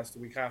United Palace the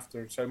week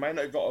after. So Man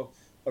United got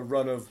a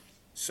run of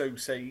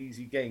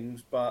easy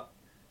games, but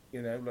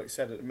like I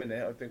said at the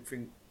minute, I don't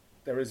think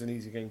there is an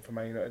easy game for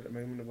Man United at the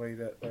moment, the way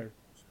that their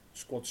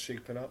squad's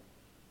shaping up.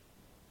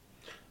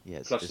 Yeah,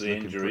 plus it's the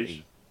looking injuries.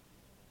 pretty.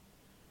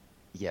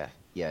 Yeah,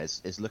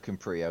 it's looking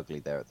pretty ugly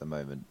there at the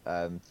moment.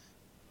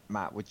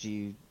 Matt, would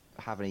you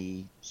have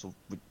any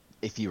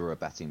if you were a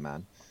betting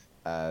man,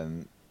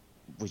 um,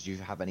 would you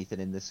have anything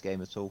in this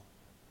game at all?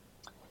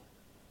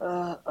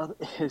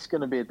 It's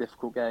going to be a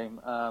difficult game.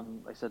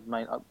 Like I said,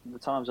 the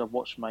times I've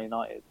watched Man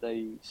United,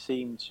 they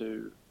seem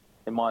to,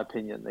 in my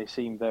opinion, they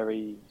seem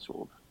very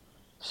sort of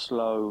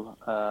slow,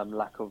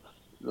 lack of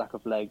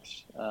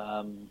legs.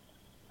 And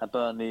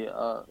Burnley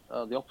are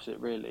the opposite,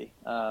 really.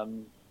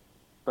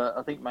 But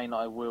I think Man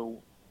United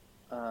will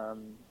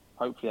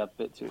hopefully have a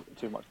bit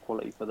too much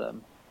quality for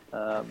them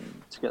to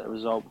get the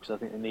result, because I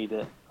think they need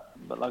it.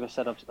 But like I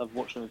said, I've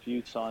watched them a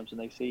few times,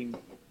 and they seem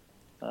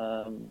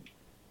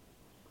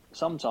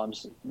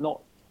sometimes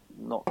not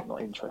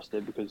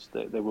interested, because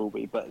they will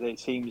be. But it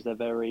seems they're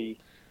very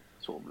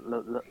sort of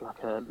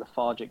like a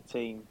lethargic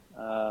team.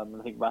 I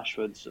think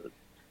Rashford's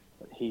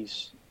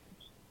he's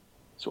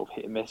sort of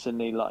hit and miss,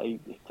 and he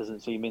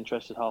doesn't seem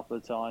interested half the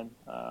time.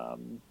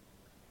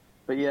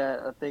 But yeah,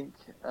 I think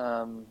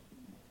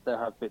they'll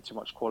have a bit too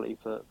much quality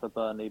for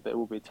Burnley, but it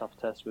will be a tough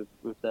test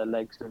with their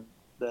legs and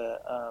their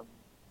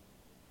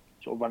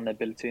sort of running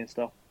ability and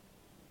stuff.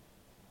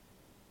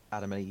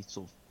 Adam,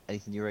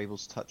 anything you're able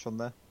to touch on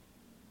there?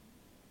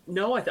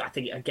 No, I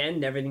think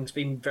again everything's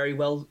been very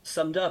well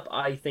summed up.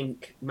 I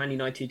think Man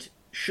United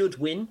should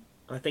win.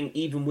 I think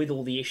even with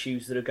all the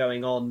issues that are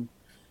going on,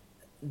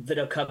 that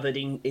are covered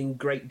in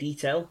great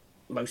detail,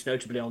 most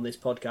notably on this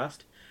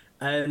podcast,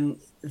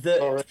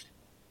 that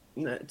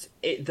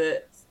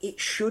it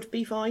should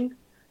be fine.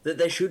 That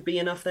there should be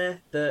enough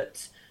there.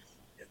 That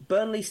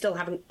Burnley still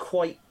haven't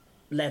quite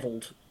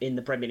levelled in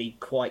the Premier League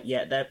quite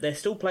yet. They're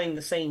still playing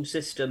the same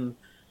system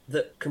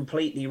that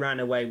completely ran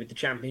away with the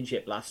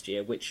Championship last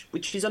year, which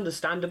is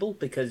understandable,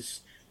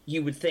 because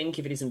you would think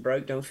if it isn't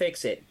broke, don't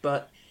fix it.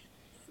 But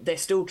they're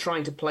still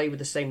trying to play with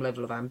the same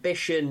level of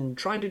ambition,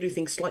 trying to do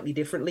things slightly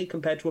differently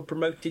compared to a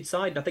promoted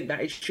side. I think that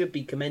it should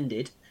be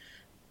commended.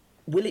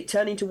 Will it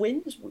turn into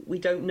wins? We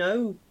don't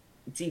know.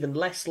 It's even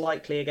less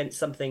likely against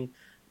something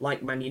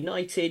like Man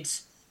United.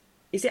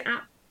 Is it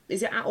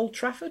at Old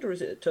Trafford, or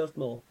is it at Turf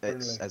Moor?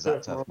 It's at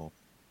Turf Moor.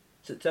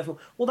 It's at Turf Moor.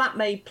 Well, that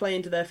may play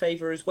into their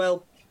favour as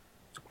well.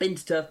 Been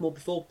to Turf Moor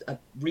before, a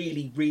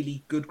really,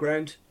 really good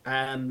ground,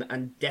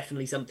 and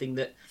definitely something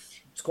that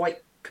it's quite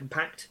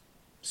compact,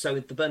 so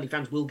the Burnley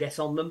fans will get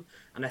on them.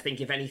 And I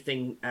think, if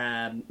anything,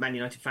 Man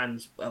United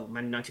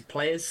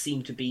players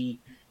seem to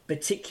be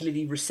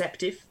particularly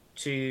receptive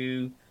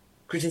to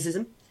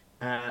criticism,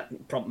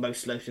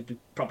 most notably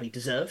probably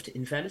deserved,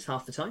 in fairness,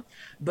 half the time.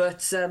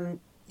 But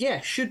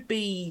yeah, should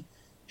be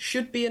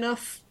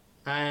enough.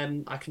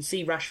 I can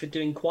see Rashford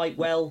doing quite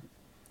well.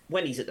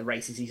 When he's at the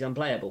races, he's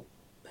unplayable.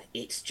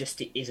 It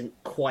isn't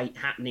quite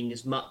happening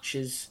as much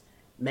as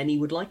many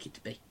would like it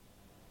to be.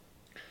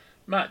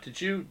 Matt, did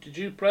you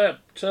play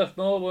at Turf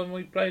Moor when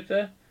we played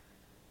there?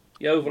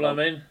 Yeovil, I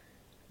mean.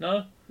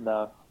 No?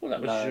 No. Well,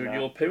 that was during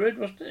your period,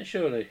 wasn't it,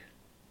 surely?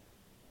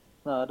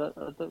 No, I don't.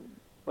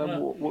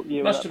 What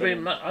year Must have would that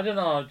been, I don't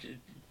know,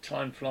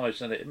 time flies,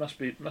 doesn't it? It must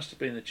have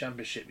been the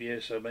Championship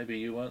year, so maybe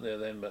you weren't there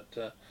then, but...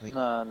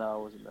 No, I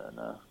wasn't there,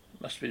 no.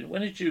 Must have been...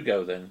 When did you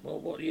go then?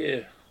 What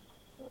year?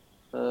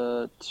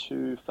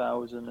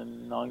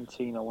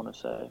 2019, I want to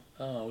say.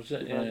 Oh, was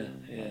it?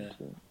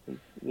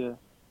 Yeah.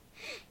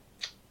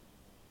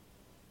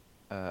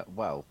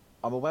 Well,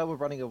 I'm aware we're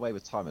running away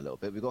with time a little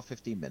bit. We've got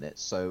 15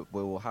 minutes, so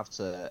we'll have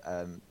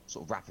to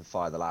sort of rapid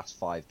fire the last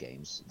 5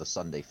 games, the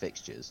Sunday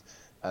fixtures.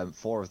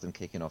 4 of them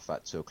kicking off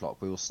at 2 o'clock.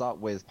 We will start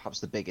with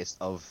perhaps the biggest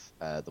of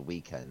the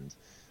weekend.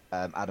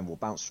 Adam, we'll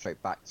bounce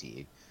straight back to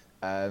you.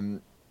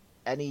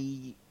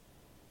 Any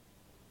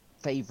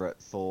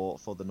favourite for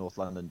the North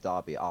London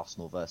derby,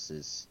 Arsenal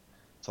versus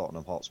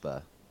Tottenham Hotspur?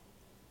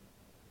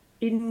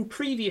 In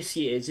previous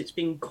years, it's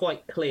been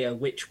quite clear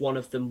which one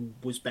of them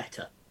was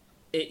better.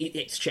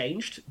 It's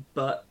changed,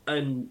 but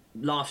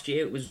last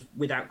year it was,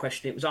 without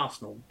question, it was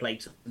Arsenal.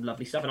 Played some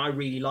lovely stuff, and I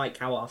really like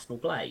how Arsenal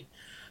play.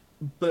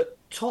 But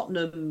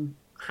Tottenham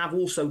have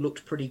also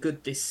looked pretty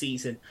good this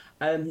season.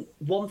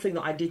 One thing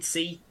that I did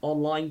see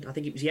online, I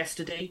think it was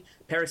yesterday,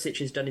 Perisic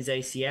has done his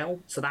ACL,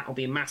 so that'll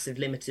be a massive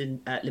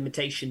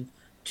limitation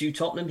to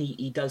Tottenham.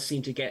 He does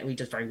seem to he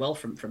does very well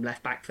from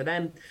left back for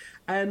them.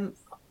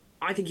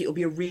 I think it'll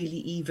be a really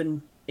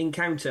even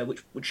encounter,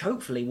 which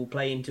hopefully will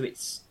play into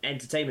its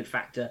entertainment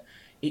factor.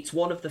 It's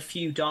one of the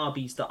few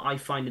derbies that I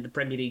find in the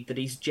Premier League that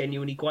is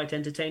genuinely quite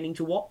entertaining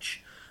to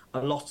watch.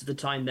 A lot of the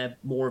time they're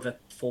more of a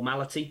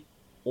formality,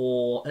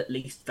 or at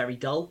least very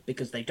dull,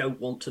 because they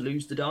don't want to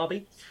lose the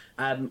derby,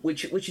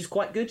 which is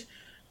quite good.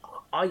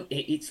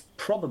 It's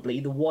probably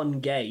the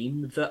one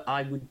game that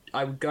I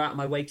would go out of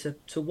my way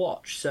to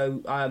watch.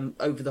 So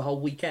over the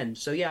whole weekend.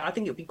 So yeah, I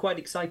think it'll be quite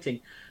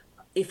exciting.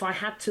 If I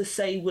had to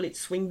say, will it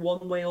swing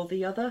one way or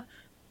the other?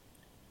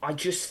 I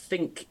just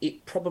think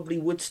it probably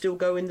would still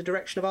go in the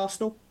direction of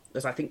Arsenal,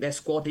 as I think their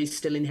squad is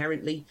still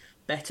inherently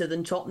better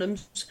than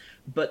Tottenham's,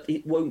 but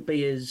it won't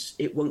be as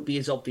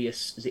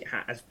obvious as it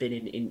has been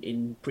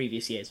in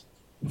previous years.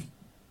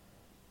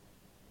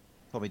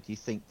 Tommy, do you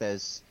think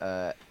there's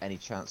any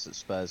chance that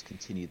Spurs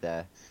continue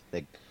their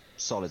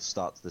solid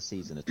start to the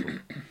season at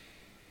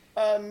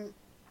all?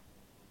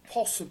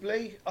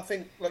 Possibly. I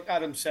think, like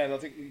Adam said, I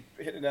think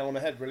we hit the nail on the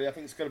head. Really, I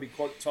think it's going to be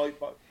quite tight.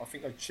 But I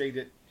think I'd shade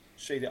it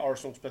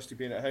Arsenal, especially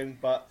being at home.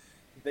 But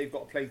they've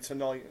got to play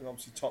tonight, and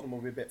obviously Tottenham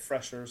will be a bit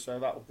fresher, so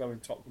that will go in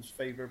Tottenham's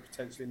favour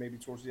potentially, maybe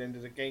towards the end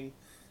of the game.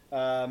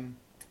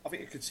 I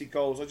think you could see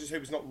goals. I just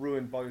hope it's not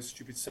ruined by a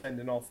stupid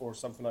sending off or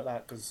something like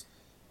that, because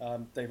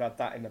they've had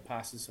that in the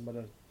past in some of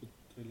the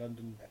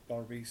London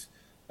derbies.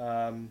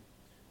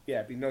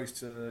 It'd be nice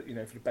to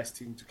for the best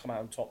team to come out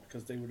on top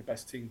because they were the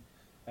best team,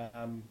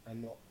 and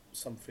not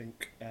something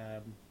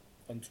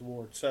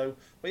untoward. So,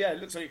 but yeah,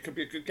 it looks like it could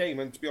be a good game.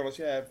 And to be honest,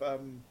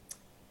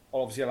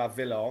 obviously I'll have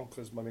Villa on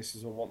because my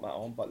missus will want that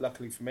on. But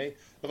luckily for me,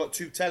 I've got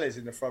 2 tellers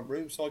in the front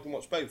room, so I can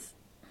watch both.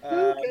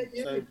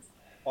 So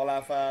I'll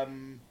have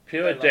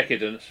pure Villa.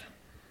 decadence.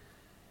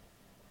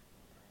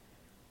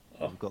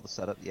 We've got the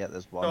setup. Yeah,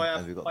 there's one, No,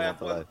 and we've got the one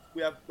below.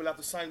 We'll have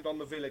the sound on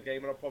the Villa game,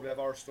 and I'll probably have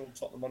Arsenal and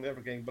Tottenham on the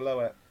other game below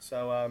it.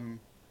 So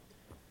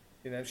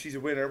if she's a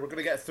winner, we're going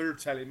to get a third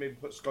telly. Maybe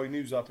put Sky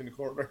News up in the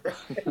corner.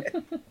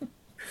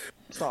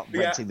 Start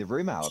renting the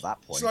room out at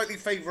that point. Slightly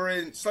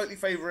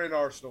favouring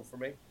Arsenal for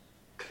me.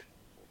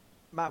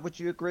 Matt, would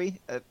you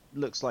agree? It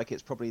looks like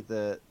it's probably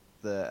the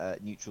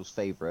neutral's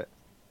favourite.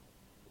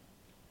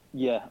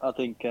 Yeah, I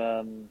think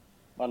I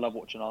love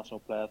watching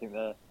Arsenal play. I think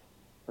they're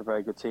a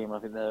very good team. I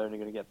think they're only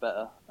going to get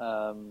better.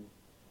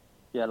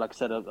 Like I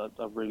said, I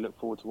really look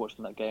forward to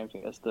watching that game. I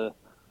think that's the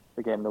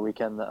game of the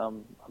weekend that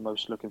I'm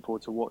most looking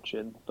forward to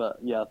watching. But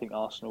yeah, I think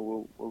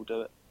Arsenal will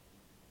do it.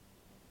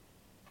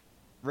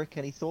 Rick,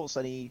 any thoughts?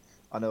 I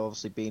know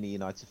obviously being a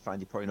United fan,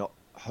 you're probably not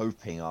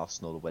hoping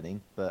Arsenal are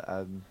winning, but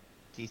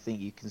do you think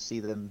you can see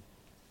them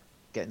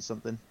getting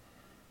something?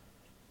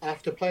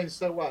 After playing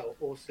so well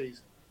all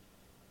season,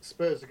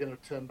 Spurs are going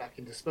to turn back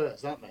into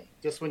Spurs, aren't they?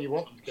 Just when you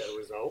want them to get a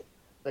result,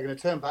 they're going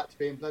to turn back to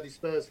being bloody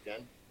Spurs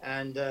again,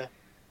 and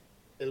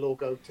it'll all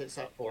go tits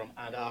up for them,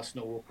 and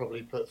Arsenal will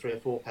probably put 3 or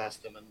 4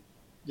 past them. And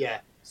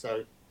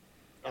so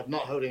I'm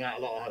not holding out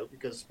a lot of hope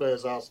because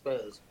Spurs are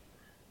Spurs.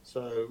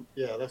 So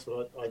that's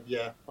what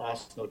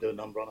Arsenal do a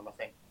number on them, I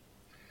think.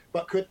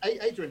 But could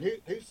Adrian,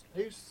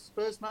 who's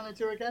Spurs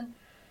manager again?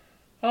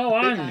 Oh,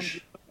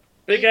 Ange.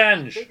 Big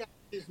Ange. Big Ange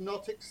is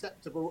not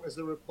acceptable as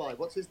a reply.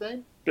 What's his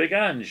name? Big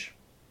Ange.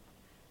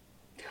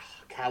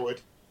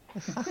 Coward.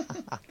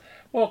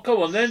 Well, come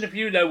on then. If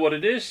you know what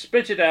it is,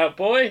 spit it out,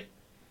 boy.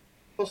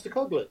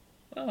 Postecoglou.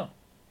 Oh,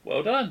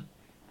 well done.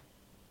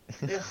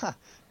 Yeah.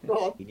 Go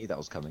on. He knew that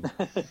was coming.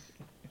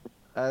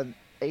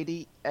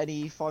 AD,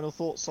 any final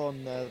thoughts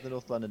on the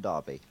North London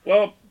derby?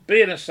 Well,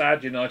 being a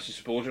sad United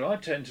supporter, I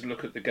tend to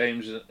look at the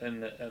games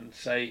and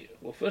say,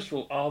 well, first of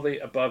all, are they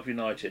above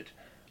United?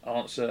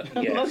 Answer,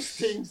 yes. Most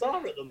teams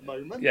are at the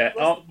moment. Yeah,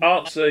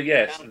 answer,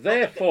 yes.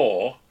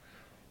 Therefore,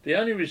 the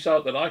only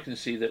result that I can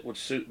see that would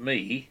suit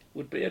me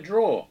would be a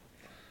draw.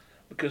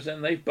 Because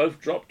then they've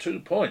both dropped 2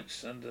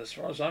 points. And as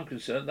far as I'm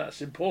concerned,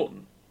 that's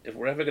important. If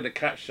we're ever going to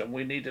catch them,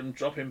 we need them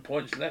dropping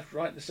points left,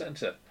 right and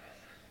centre.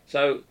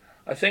 So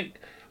I think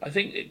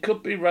it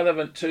could be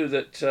relevant too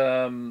that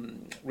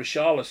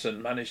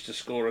Richarlison managed to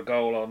score a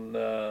goal on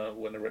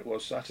whenever it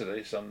was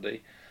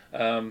Sunday,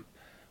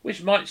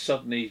 which might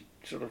suddenly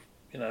sort of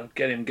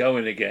get him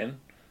going again.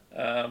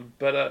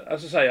 But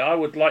as I say, I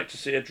would like to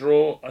see a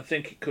draw. I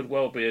think it could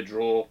well be a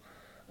draw.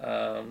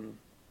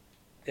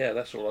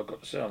 That's all I've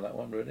got to say on that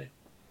one, really.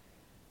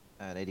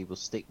 And Eddie will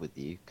stick with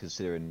you,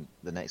 considering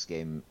the next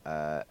game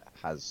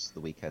has the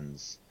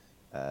weekend's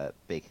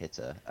big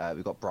hitter.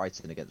 We've got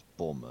Brighton against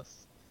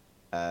Bournemouth.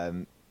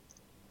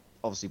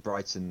 Obviously,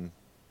 Brighton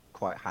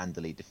quite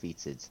handily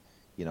defeated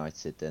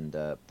United, and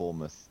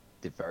Bournemouth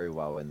did very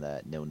well in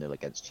their 0-0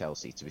 against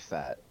Chelsea. To be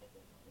fair,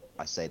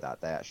 I say that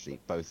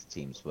both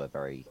teams were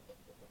very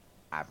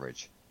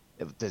average.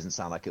 It doesn't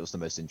sound like it was the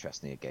most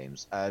interesting of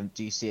games.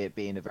 Do you see it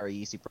being a very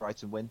easy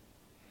Brighton win?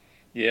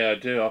 Yeah, I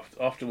do.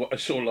 After what I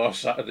saw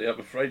last Saturday, I'm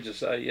afraid to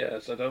say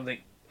yes. I don't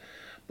think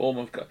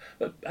Bournemouth.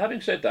 But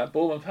having said that,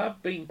 Bournemouth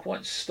have been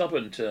quite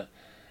stubborn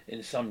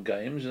in some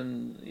games,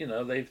 and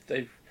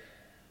they've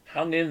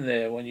hung in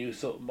there when you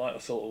might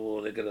have thought,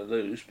 oh, they're going to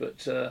lose.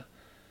 But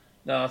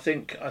no, I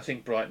think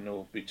Brighton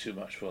will be too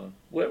much for them.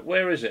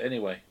 Where is it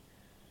anyway?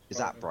 Is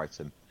that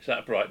Brighton? Is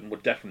that Brighton?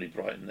 Well, definitely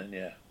Brighton then.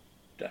 Yeah,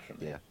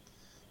 definitely. Yeah,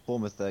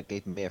 Bournemouth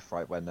gave me a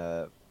fright when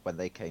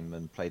they came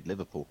and played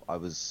Liverpool. I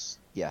was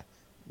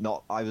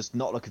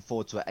not looking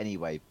forward to it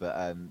anyway.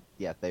 But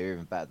they were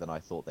even better than I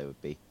thought they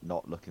would be.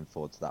 Not looking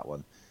forward to that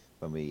one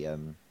when we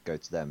go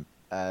to them.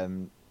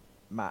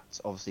 Matt,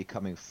 obviously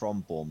coming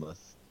from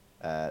Bournemouth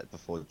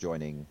before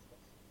joining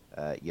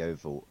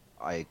Yeovil,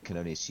 I can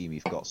only assume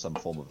you've got some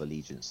form of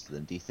allegiance to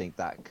them. Do you think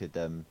that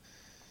could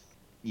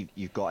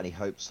you've got any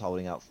hopes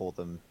holding out for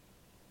them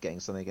getting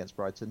something against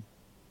Brighton?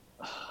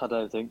 I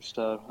don't think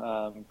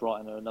so.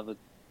 Brighton are another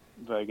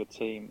very good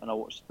team, and I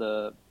watched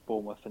the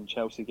Bournemouth and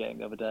Chelsea game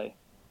the other day,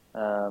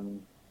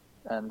 and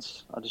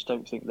I just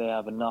don't think they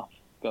have enough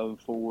going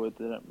forward.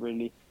 They don't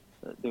really.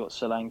 They got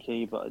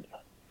Solanke, but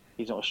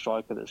he's not a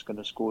striker that's going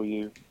to score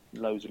you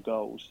loads of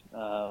goals.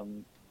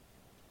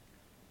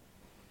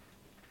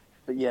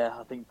 But yeah,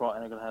 I think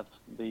Brighton are going to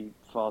be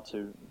far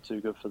too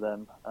good for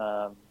them.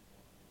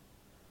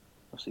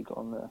 What's he got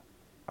on there?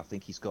 I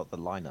think he's got the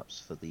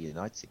lineups for the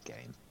United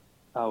game.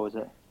 Oh, is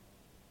it?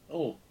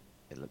 Oh,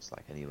 It looks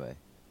like anyway.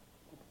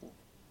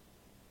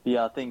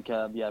 Yeah, I think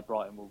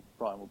Brighton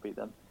will beat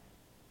them.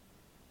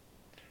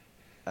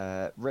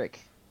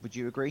 Rick, would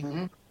you agree?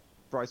 Mhm.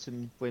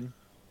 Brighton win.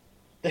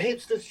 The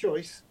hipster's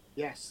choice,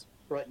 yes,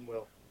 Brighton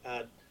will.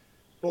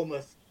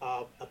 Bournemouth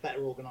are a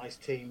better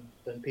organised team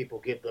than people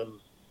give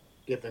them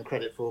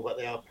credit for, but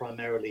they are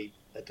primarily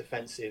a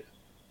defensive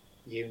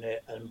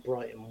unit, and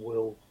Brighton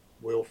will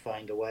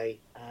find a way.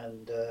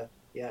 And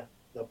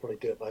they'll probably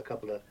do it by a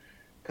couple of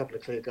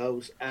clear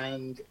goals.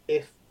 And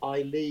if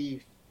I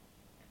leave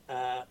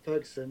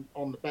Ferguson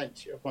on the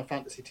bench of my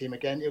fantasy team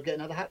again, he'll get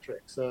another hat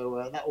trick.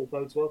 So that all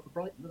bodes well for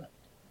Brighton, doesn't it?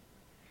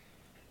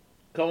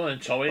 come on then,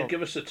 Tommy.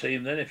 Give us a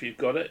team then if you've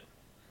got it.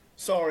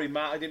 Sorry,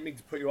 Matt, I didn't mean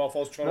to put you off. I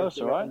was trying No, to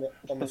do it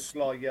on the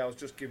slide. Yeah, I was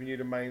just giving you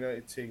the Man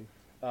United team.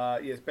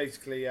 It's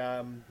basically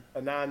Onana,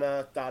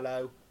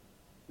 Dalot,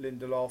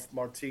 Lindelof,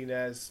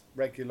 Martinez,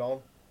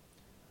 Reguilon,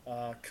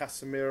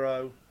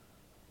 Casemiro,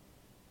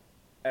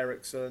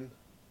 Ericsson,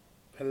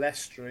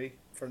 Palestri,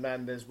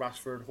 Fernandes,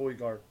 Rashford,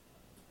 Højgaard.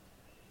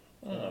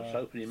 Oh, I was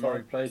hoping you Sorry,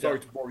 might play sorry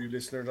that. to bore you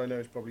listeners. I know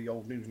it's probably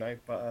old news now,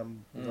 but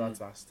I'm glad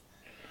to ask.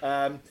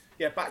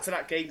 Back to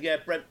that game. Yeah,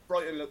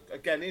 Brighton look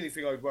again.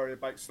 Anything I'd worry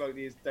about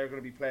slightly is they're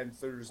going to be playing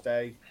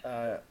Thursday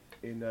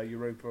in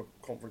Europa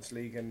Conference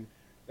League, and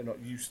they're not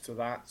used to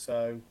that.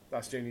 So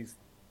that's the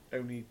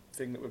only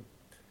thing that would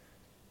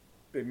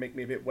make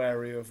me a bit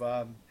wary of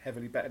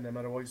heavily betting them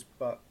otherwise.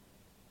 But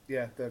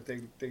yeah,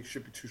 they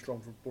should be too strong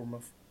for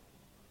Bournemouth.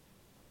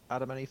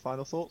 Adam, any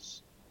final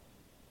thoughts?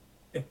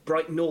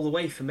 Brighton all the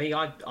way for me.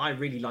 I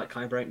really like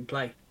how Brighton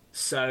play,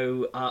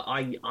 so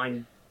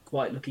I'm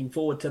quite looking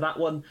forward to that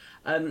one.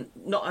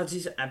 Not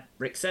as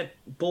Rick said,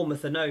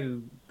 Bournemouth are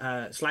no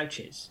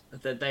slouches.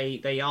 That they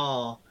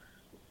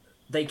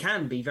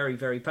can be very,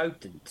 very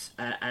potent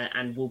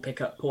and will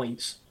pick up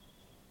points,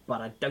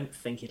 but I don't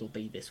think it'll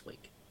be this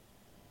week.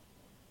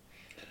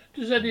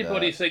 Does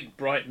anybody think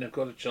Brighton have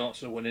got a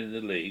chance of winning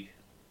the league?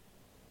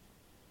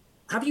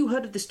 Have you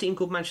heard of this team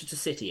called Manchester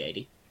City,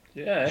 Adi?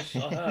 Yes,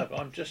 I have.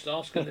 I'm just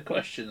asking the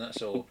question,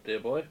 that's all,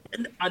 dear boy.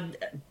 And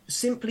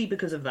simply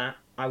because of that,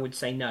 I would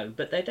say no.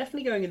 But they're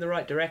definitely going in the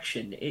right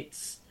direction.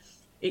 It's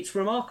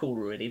remarkable,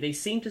 really. They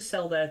seem to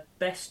sell their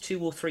best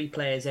 2 or 3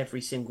 players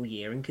every single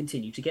year and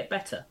continue to get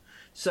better.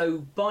 So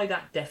by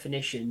that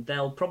definition,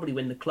 they'll probably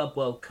win the Club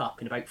World Cup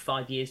in about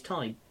 5 years'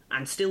 time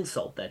and still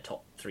sold their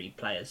top 3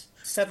 players.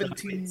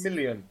 17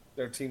 million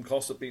their team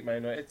cost at beat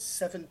Man United. It's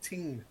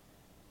 17.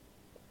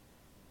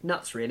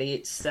 Nuts, really.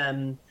 It's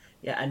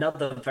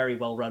another very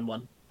well run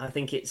one. I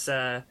think it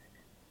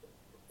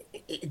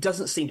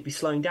doesn't seem to be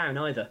slowing down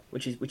either,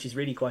 which is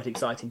really quite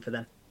exciting for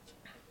them.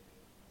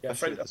 Yeah, a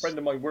friend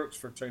of mine works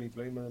for Tony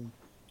Bloom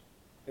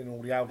in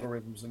all the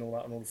algorithms and all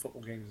that and all the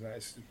football games and that.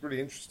 It's really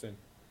interesting.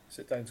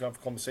 Sit down to have a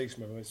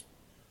conversation with them. It's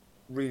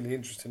really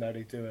interesting how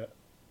they do it,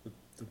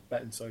 the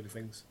betting side of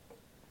things.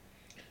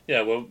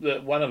 Yeah, well,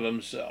 one of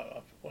them's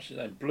what's his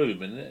name,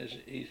 Bloom, isn't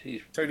it?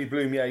 He's Tony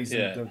Bloom, yeah, he's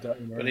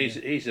but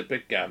he's a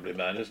big gambling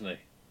man, isn't he?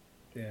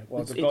 Yeah,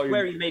 well, It's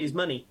where he made his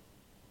money.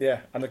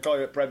 Yeah, and the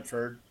guy at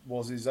Brentford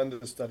was his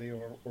understudy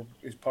or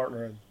his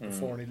partner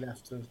before he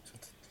left to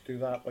do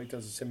that, but he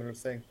does a similar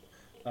thing.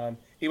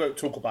 He won't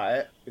talk about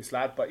it, this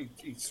lad, but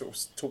he sort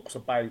of talks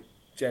about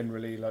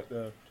generally like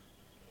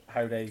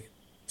how they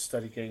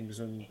study games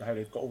and how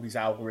they've got all these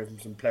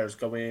algorithms and players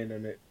go in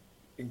and it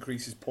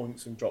increases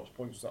points and drops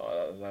points.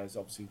 That is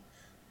obviously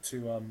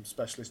too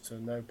specialist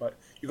to know, but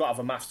you've got to have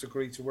a maths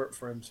degree to work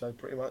for him, so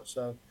pretty much.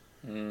 So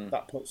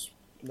that puts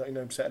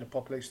 99% of the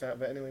population out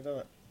of it anyway, doesn't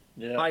it?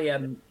 Yeah.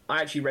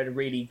 I actually read a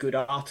really good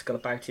article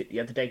about it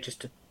the other day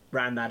just to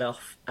round that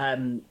off.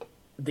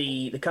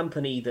 The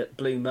company that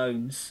Bloom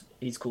owns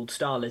is called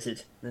Star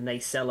Lizard, and they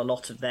sell a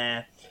lot of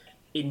their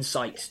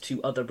insights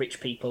to other rich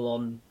people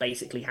on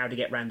basically how to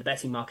get around the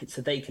betting market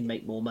so they can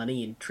make more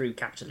money in true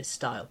capitalist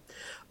style.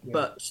 Yeah.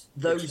 But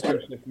those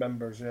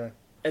members, yeah.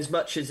 As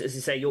much as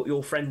you say,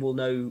 your friend will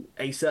know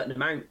a certain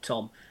amount,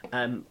 Tom.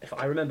 If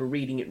I remember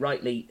reading it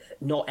rightly,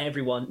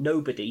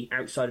 nobody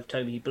outside of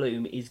Tony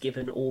Bloom is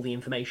given all the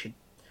information,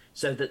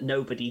 so that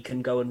nobody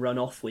can go and run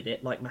off with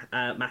it like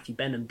Matthew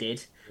Benham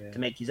did to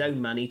make his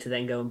own money to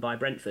then go and buy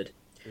Brentford.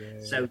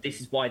 Yeah. So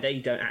this is why they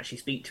don't actually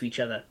speak to each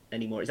other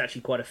anymore. It's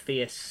actually quite a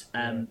fierce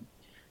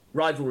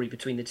rivalry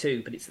between the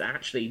two, but it's that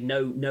actually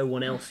no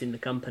one else in the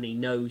company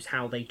knows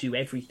how they do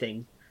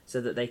everything so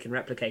that they can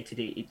replicate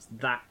it. It's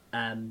that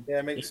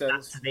it makes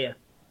sense. Severe.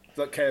 It's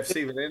like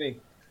KFC with any.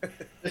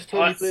 Does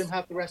Tony Bloom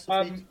have the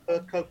recipe for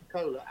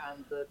Coca-Cola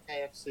and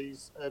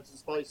KFC's herbs and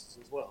spices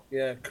as well?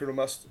 Yeah, Colonel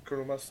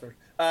Mustard.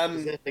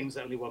 Is there things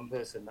that only one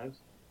person knows?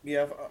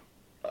 Yeah,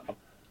 I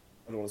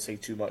don't want to say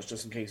too much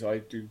just in case I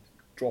do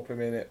drop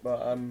him in it,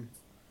 but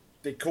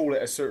they call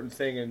it a certain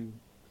thing, and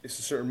it's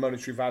a certain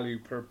monetary value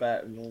per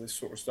bet and all this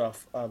sort of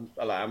stuff.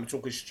 I'm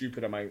talking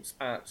stupid amounts,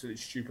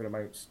 absolutely stupid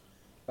amounts.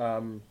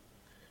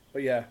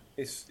 But yeah,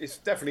 it's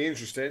definitely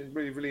interesting,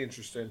 really, really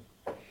interesting.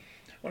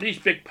 Well, he's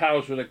big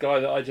pals with a guy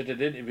that I did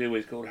an interview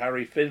with called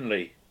Harry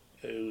Finley,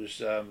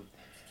 who's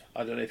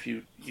I don't know if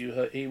you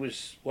heard, he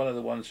was one of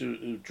the ones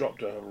who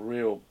dropped a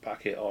real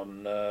packet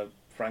on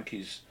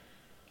Frankie's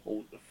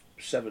all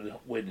 7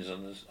 wins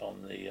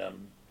on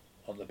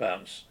the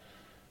bounce,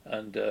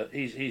 and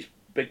he's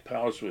big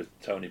pals with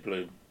Tony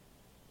Bloom.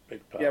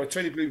 Big pals. Yeah, well,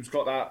 Tony Bloom's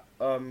got that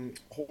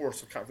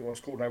horse. I can't think what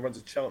it's called now. Runs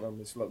at Cheltenham.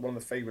 It's like one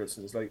of the favourites,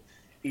 and it's like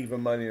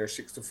even money or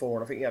 6-4.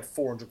 And I think he had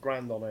 400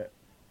 grand on it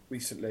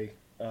recently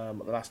at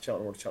the last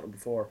Cheltenham or the Cheltenham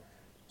before.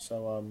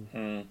 So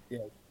yeah,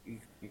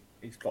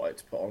 he's got it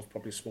to put on. It's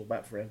probably a small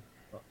bet for him.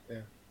 But,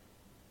 yeah.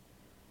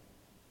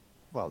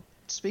 Well,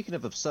 speaking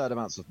of absurd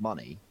amounts of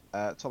money,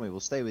 Tommy, we'll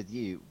stay with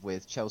you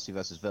with Chelsea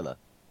versus Villa.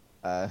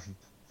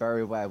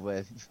 Very aware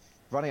we're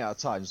running out of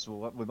time,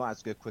 so we might have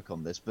to go quick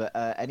on this. But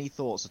any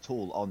thoughts at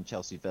all on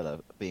Chelsea Villa,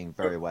 being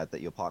very aware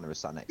that your partner is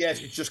sat next to you? Yeah,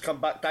 she's just come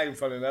back down,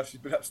 funny enough.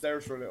 She's been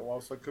upstairs for a little while,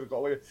 so I could have got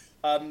away.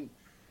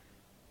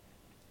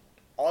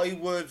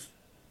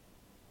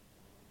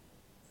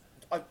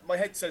 My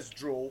head says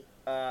draw,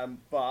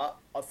 but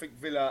I think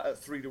Villa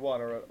at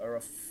 3-1 are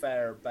a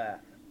fair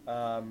bet.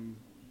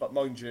 But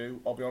mind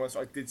you, I'll be honest,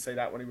 I did say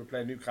that when we were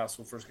playing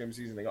Newcastle first game of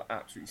the season, they got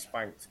absolutely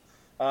spanked.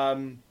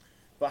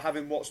 But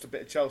having watched a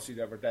bit of Chelsea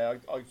the other day,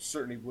 I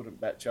certainly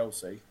wouldn't bet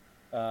Chelsea.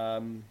 Yeah,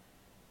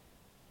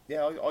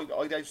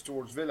 I'd edge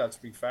towards Villa,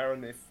 to be fair.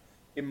 And if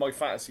in my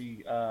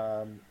fantasy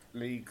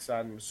leagues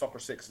and Soccer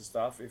 6 and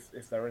stuff,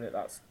 if they're in it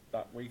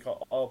that week,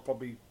 I'll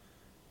probably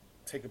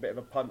take a bit of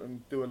a punt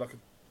and do like a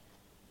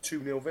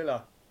 2-0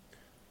 Villa.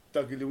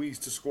 Dougie Luiz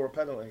to score a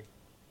penalty.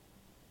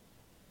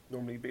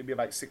 Normally it'd be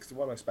about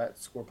 6-1, I expect,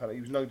 to score a penalty.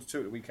 He was 9-2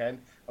 at the weekend,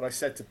 and I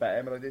said to bet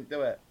him, and I didn't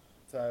do it.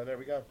 So there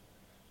we go.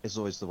 It's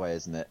always the way,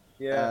 isn't it?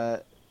 Yeah.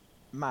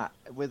 Matt,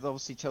 with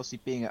obviously Chelsea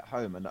being at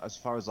home, and as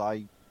far as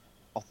off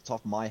the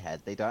top of my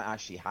head, they don't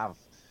actually have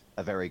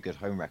a very good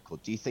home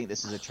record. Do you think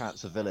this is a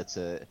chance for Villa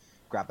to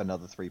grab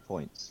another 3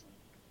 points?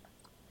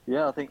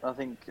 Yeah, I think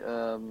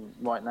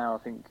right now I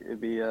think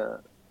it'd be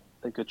a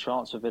good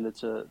chance for Villa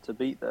to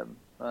beat them.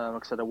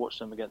 Like I said, I watched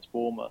them against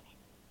Bournemouth,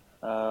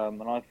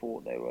 and I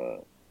thought they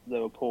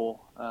were poor.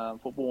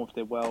 Thought Bournemouth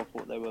did well.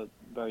 Thought they were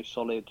very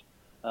solid.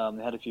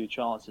 They had a few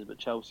chances, but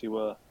Chelsea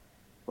were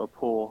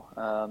poor.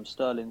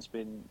 Sterling's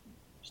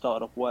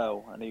started off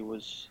well, and he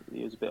was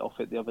a bit off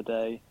it the other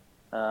day.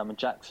 And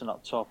Jackson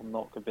up top, I'm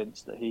not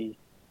convinced that he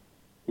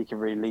can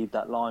really lead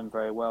that line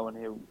very well,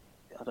 and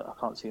I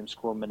can't see him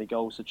scoring many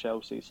goals for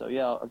Chelsea. So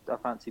yeah, I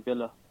fancy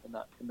Villa in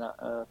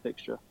that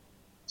fixture.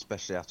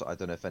 Especially after, I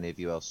don't know if any of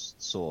you else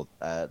saw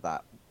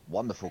that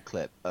wonderful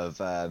clip of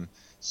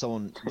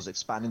someone was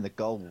expanding the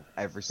goal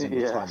every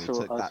single time he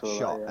took that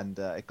shot, and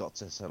it got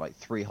to like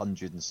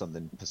 300 and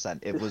something %.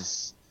 It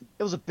was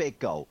a big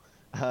goal.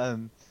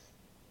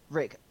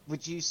 Rick,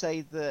 would you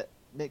say that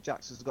Nick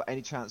Jackson's got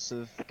any chance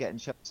of getting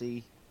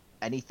Chelsea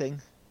anything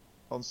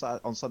on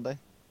Sunday?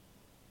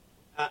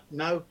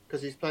 No,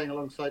 because he's playing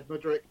alongside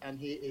Mudryk and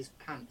he is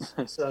pants.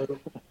 So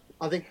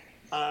I think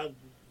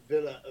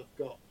Villa have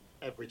got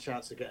every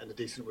chance of getting a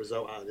decent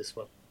result out of this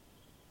one.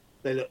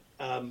 They look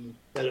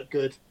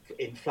good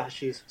in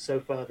flashes so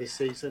far this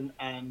season,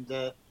 and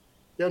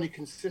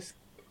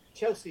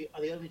Chelsea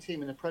are the only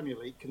team in the Premier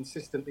League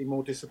consistently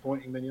more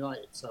disappointing than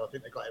United. So I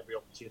think they've got every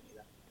opportunity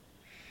there.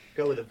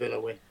 Go with a Villa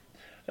win.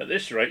 At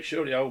this rate,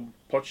 surely old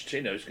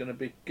Pochettino is going to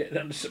be getting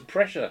under some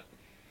pressure.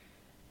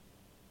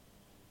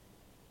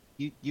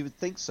 You would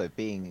think so,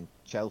 being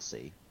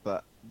Chelsea,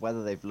 but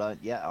whether they've learnt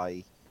yet,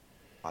 I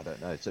don't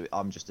know. So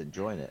I'm just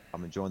enjoying it.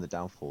 I'm enjoying the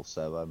downfall.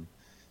 So,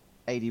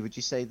 AD, would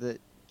you say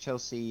that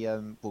Chelsea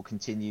will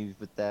continue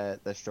with their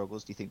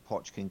struggles? Do you think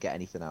Poch can get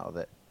anything out of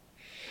it?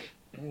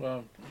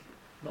 Well,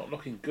 not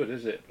looking good,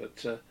 is it?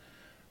 But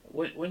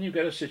when you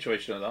get a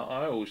situation like that,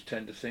 I always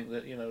tend to think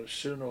that,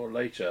 sooner or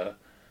later,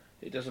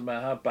 it doesn't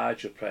matter how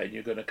bad you're playing,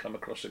 you're going to come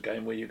across a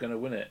game where you're going to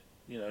win it.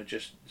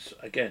 Just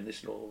again,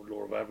 this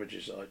law of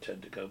averages that I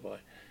tend to go by.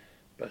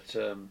 But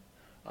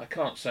I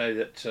can't say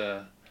that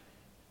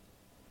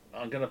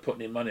I'm going to put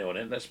any money on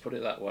it. Let's put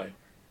it that way.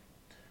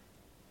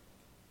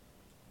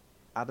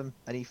 Adam,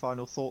 any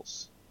final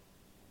thoughts?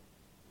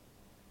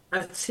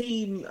 A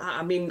team,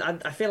 I mean,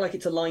 I feel like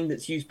it's a line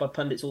that's used by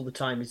pundits all the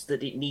time, is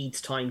that it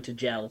needs time to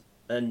gel.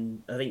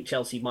 And I think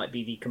Chelsea might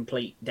be the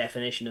complete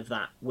definition of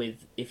that.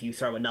 With if you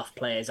throw enough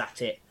players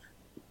at it,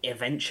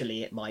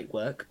 eventually it might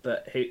work,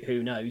 but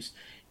who knows?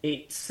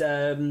 It's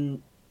Villa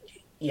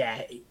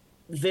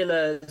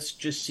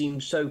just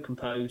seems so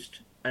composed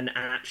and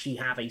actually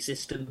have a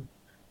system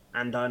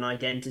and an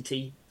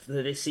identity for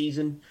this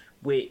season,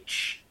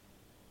 which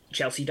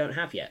Chelsea don't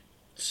have yet.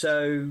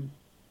 So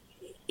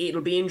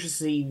it'll be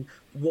interesting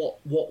what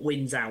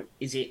wins out.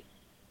 Is it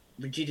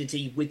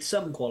rigidity with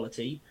some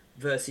quality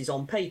versus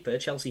on paper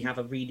Chelsea have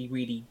a really,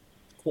 really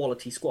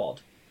quality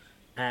squad?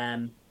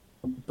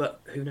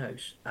 But who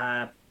knows?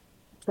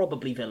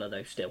 Probably Villa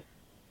though still.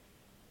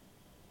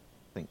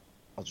 I think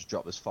I'll just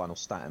drop this final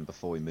stat in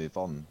before we move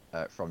on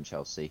from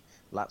Chelsea.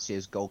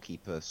 Lazio's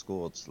goalkeeper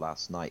scored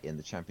last night in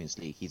the Champions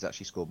League. He's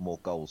actually scored more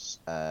goals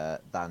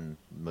than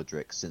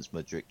Mudryk since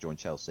Mudryk joined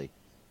Chelsea.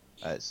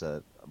 It's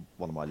one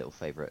of my little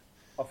favourite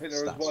I think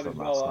there was stats one from as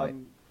last well. night.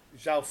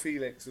 João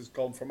Felix has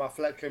gone from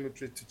Atletico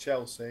Madrid to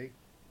Chelsea,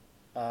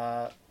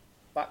 back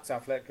to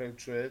Atletico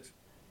Madrid,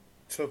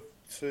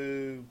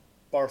 to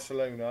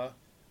Barcelona,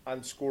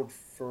 and scored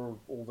for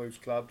all those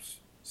clubs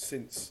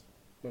since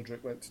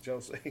Mudryk went to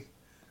Chelsea.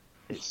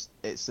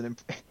 It's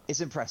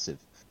impressive.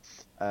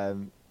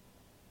 We'll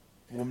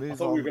move I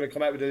thought on. we were going to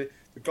come out with the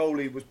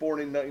goalie was born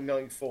in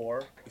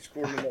 1994. He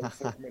scored in the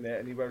 94th minute,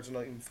 and he wears a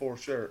 1994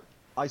 shirt.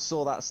 I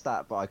saw that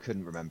stat, but I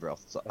couldn't remember it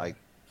off the top.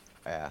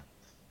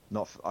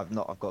 I've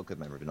got a good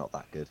memory, but not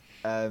that good.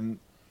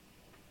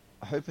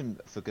 Hoping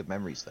for good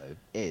memories though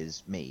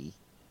is me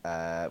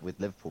with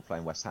Liverpool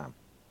playing West Ham.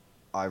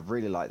 I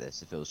really like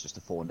this. If it was just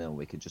a 4-0,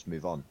 we could just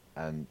move on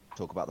and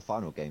talk about the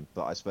final game.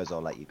 But I suppose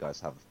I'll let you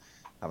guys have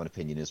an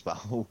opinion as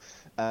well.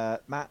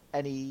 Matt,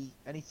 any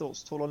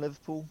thoughts at all on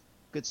Liverpool?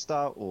 Good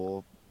start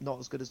or not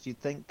as good as you'd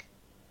think?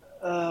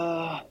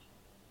 I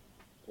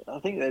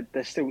think that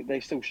they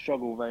still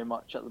struggle very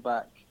much at the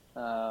back.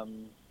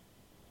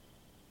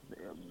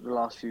 The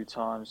last few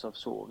times I've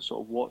sort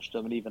of watched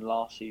them, and even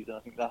last season, I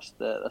think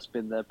that's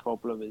been their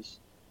problem.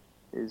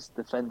 Is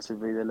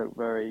defensively they look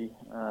very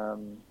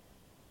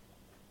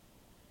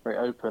very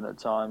open at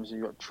times.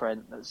 You've got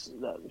Trent that's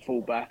the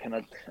fullback,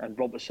 and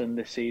Robertson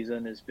this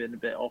season has been a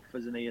bit off,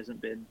 hasn't he?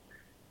 Hasn't been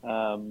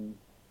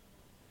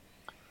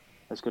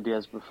as good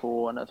as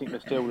before, and I think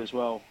midfield as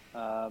well.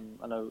 I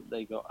know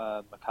they got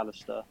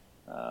McAllister,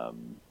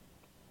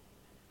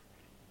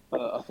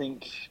 but I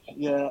think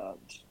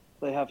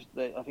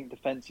I think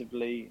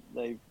defensively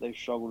they've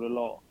struggled a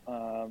lot.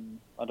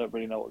 I don't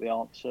really know what the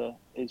answer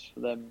is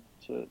for them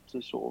to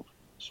sort of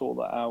sort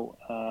that out.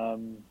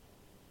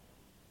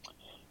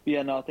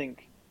 I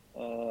think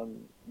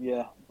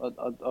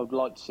I'd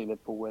like to see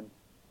Liverpool win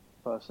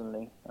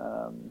personally,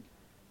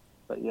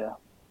 but yeah.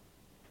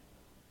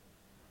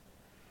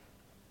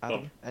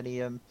 Adam,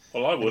 any I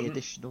wouldn't.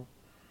 additional?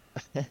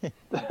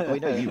 We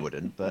know you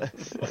wouldn't, but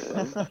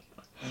do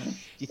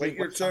you Wait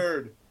your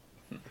turn.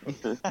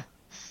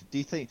 Do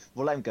you think?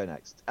 We'll let him go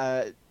next.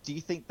 Do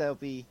you think there'll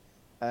be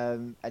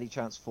any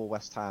chance for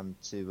West Ham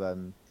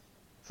to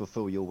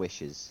fulfil your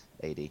wishes,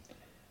 AD?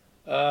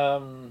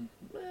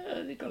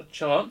 They got a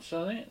chance.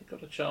 I think they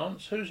got a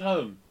chance. Who's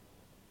home?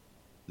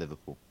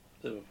 Liverpool.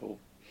 Liverpool.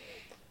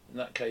 In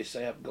that case,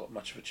 they haven't got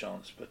much of a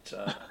chance, but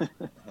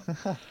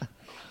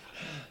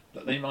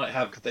but they might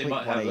have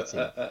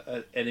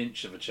an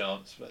inch of a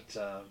chance. But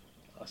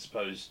I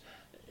suppose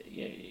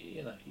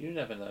you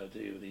never know, do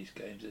you, with these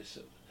games?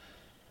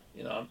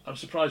 I'm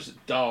surprised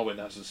that Darwin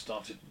hasn't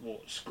started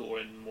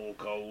scoring more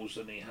goals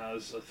than he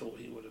has. I thought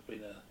he would have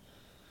been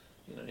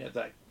he had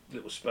that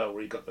little spell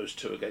where he got those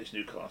 2 against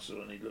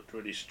Newcastle and he looked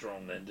really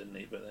strong then, didn't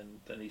he? But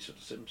then he sort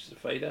of seems to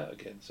fade out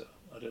again. So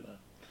I don't know.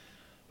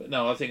 But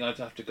no, I think I'd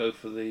have to go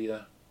for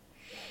the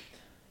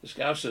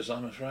Scousers,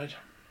 I'm afraid.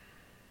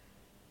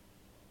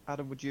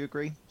 Adam, would you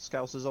agree?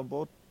 Scousers on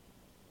board?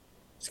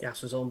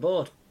 Scousers on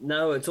board.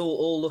 No, it's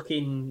all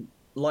looking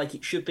like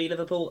it should be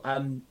Liverpool.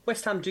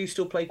 West Ham do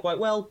still play quite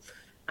well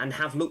and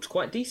have looked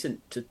quite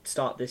decent to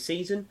start this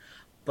season,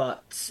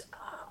 but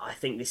I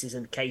think this is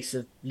a case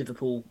of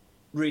Liverpool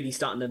really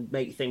starting to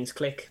make things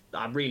click.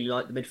 I really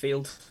like the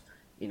midfield.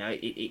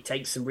 It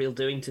takes some real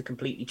doing to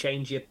completely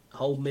change your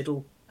whole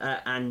middle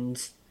and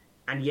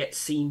yet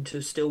seem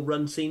to still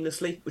run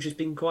seamlessly, which has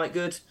been quite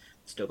good.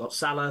 Still got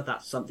Salah,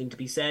 that's something to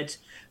be said.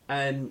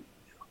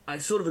 I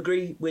sort of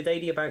agree with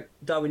AD about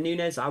Darwin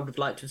Núñez. I would have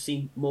liked to have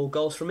seen more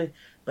goals from him,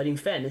 but in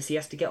fairness, he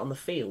has to get on the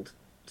field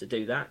to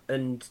do that,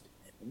 and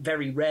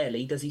very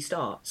rarely does he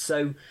start.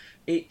 So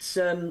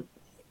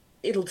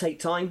it'll take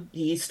time.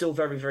 He is still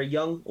very, very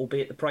young,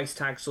 albeit the price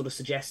tag sort of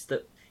suggests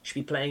that he should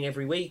be playing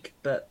every week.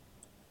 But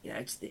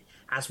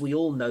as we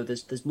all know,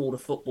 there's more to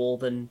football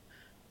than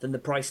the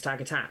price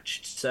tag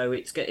attached. So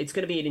it's going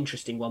to be an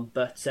interesting one.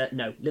 But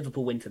no,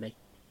 Liverpool win for me.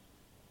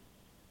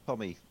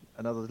 Tommy,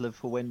 another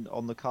Liverpool win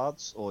on the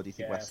cards, or do you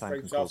think West Ham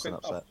can cause an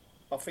upset?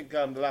 I think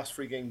the last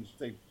 3 games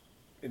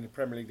in the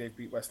Premier League they've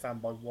beat West Ham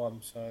by 1,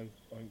 so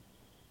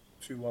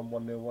 2-1, 1-0,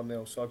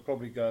 1-0. So I'd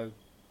probably go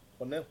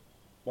 1-0,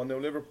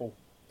 1-0 Liverpool.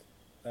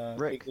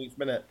 Rick, 18th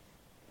minute.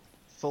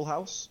 Full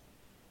house?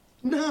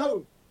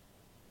 No.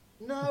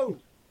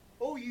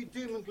 All you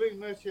doom and gloom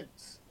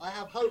merchants, I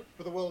have hope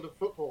for the world of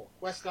football.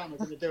 West Ham are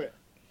going to do it.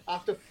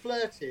 After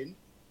flirting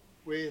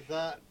with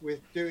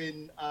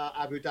doing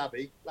Abu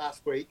Dhabi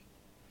last week,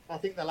 I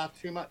think they'll have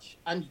too much.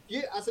 And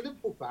you, as a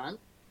Liverpool fan,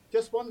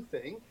 just one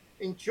thing: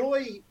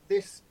 enjoy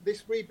this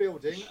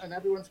rebuilding, and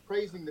everyone's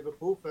praising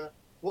Liverpool for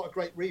what a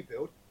great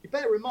rebuild. You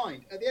bear in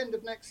mind, at the end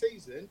of next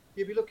season,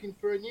 you'll be looking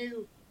for a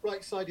new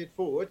right-sided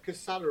forward because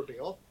Salah will be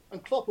off,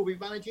 and Klopp will be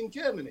managing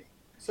Germany.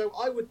 So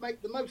I would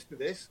make the most of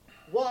this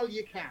while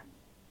you can,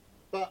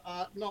 but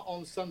not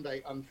on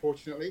Sunday,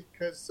 unfortunately,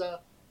 because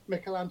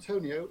Mikel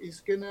Antonio is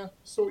gonna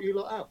sort you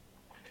lot out.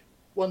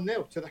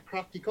 1-0 to the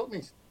crafty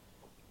Cockneys.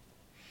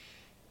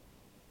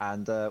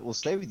 And we'll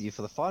stay with you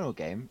for the final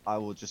game.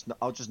 I'll just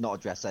not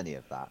address any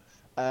of that.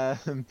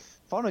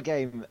 Final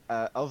game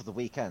of the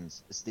weekend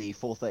is the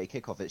 4:30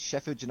 kickoff. It's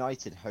Sheffield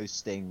United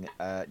hosting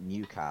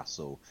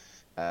Newcastle.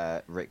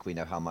 Rick, we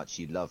know how much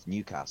you love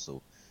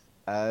Newcastle.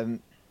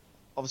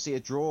 Obviously, a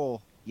draw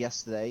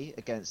yesterday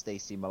against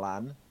AC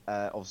Milan.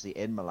 Obviously,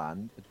 in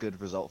Milan, a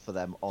good result for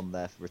them on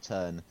their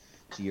return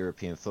to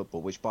European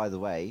football. Which, by the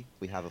way,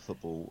 we have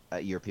a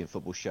European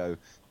football show.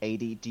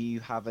 AD, do you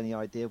have any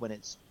idea when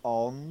it's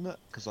on?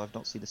 Because I've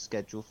not seen a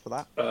schedule for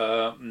that.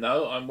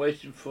 No, I'm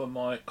waiting for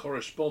my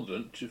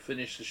correspondent to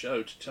finish the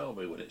show to tell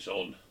me when it's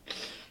on.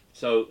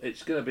 So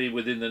it's going to be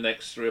within the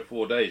next 3 or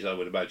 4 days, I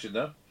would imagine,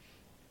 though.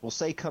 We'll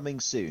say coming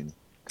soon.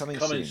 Coming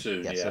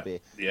soon. Yes, there'll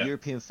be a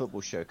European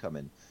football show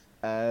coming.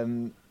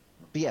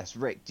 But yes,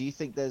 Rick, do you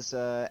think there's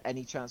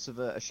any chance of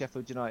a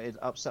Sheffield United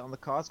upset on the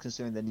cards,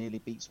 considering they nearly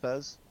beat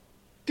Spurs?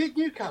 Did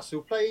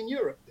Newcastle play in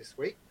Europe this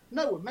week?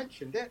 No one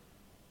mentioned it.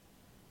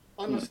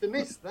 I must have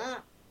missed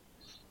that.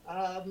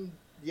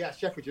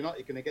 Sheffield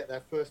United are going to get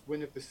their first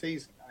win of the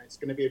season. It's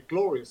going to be a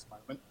glorious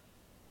moment,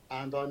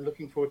 and I'm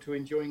looking forward to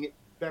enjoying it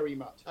very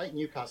much. I think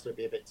Newcastle will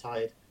be a bit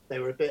tired. They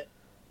were a bit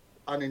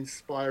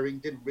uninspiring,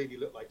 didn't really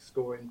look like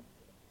scoring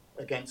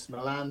against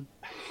Milan,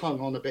 hung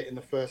on a bit in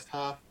the first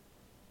half.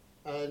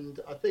 And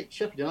I think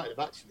Sheffield United have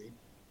actually,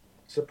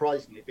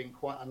 surprisingly, been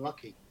quite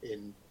unlucky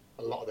in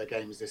a lot of their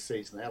games this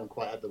season. They haven't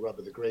quite had the rub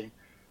of the green.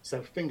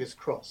 So fingers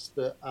crossed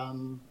that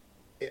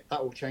that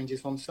all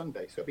changes on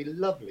Sunday. So it'll be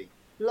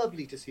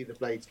lovely to see the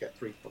Blades get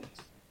 3 points.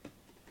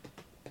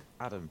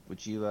 Adam,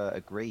 would you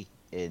agree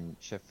in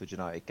Sheffield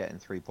United getting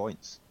 3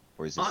 points?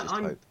 Or is this just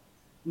hope?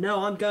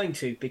 No, I'm going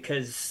to,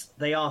 because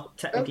they are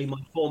technically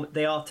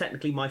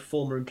my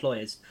former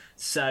employers.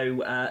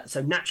 So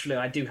naturally,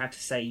 I do have to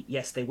say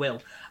yes, they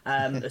will.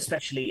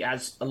 Especially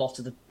as a lot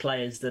of the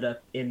players that are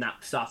in that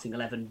starting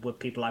 11 were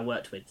people I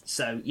worked with.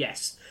 So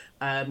yes,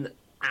 and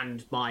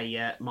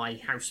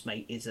my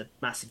housemate is a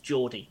massive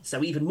Geordie.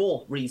 So even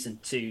more reason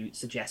to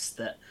suggest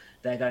that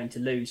they're going to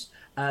lose.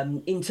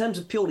 In terms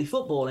of purely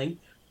footballing,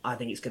 I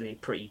think it's going to be a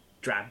pretty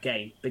drab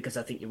game, because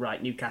I think you're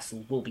right.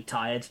 Newcastle will be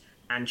tired.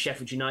 And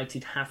Sheffield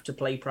United have to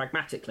play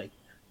pragmatically.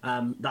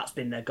 That's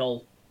been their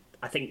goal.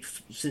 I think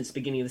since the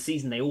beginning of the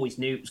season, they always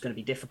knew it was going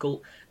to be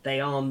difficult.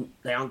 They aren't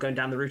going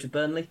down the route of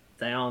Burnley.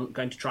 They aren't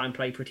going to try and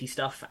play pretty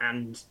stuff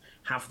and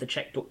have the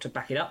checkbook to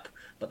back it up.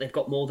 But they've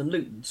got more than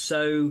Luton.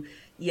 So,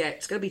 yeah,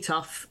 it's going to be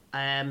tough.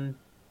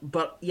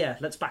 But, yeah,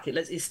 let's back it.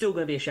 It's still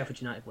going to be a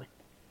Sheffield United win.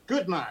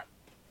 Good man.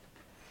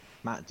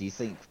 Matt, do you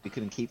think we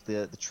can keep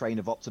the train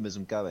of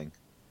optimism going?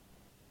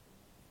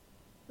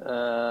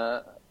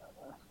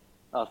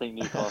 I think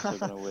Newcastle are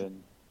going to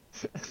win.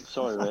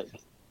 Sorry, Rick.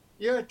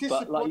 You're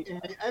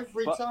disappointing me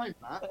every time,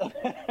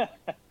 Matt.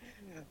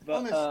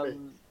 Honestly.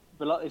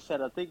 But like they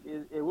said, I think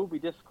it will be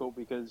difficult,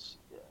 because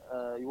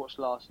you watched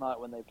last night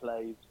when they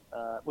played.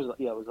 It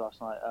was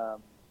last night.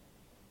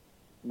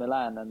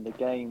 Milan, and the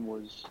game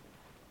was.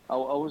 I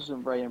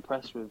wasn't very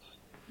impressed with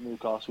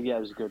Newcastle. Yeah,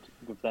 it was good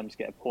for them to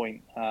get a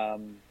point.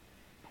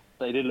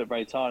 They did look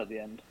very tired at the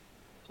end,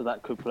 so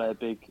that could play a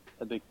big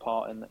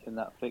part in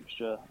that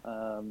fixture.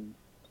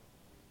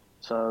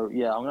 So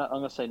yeah, I'm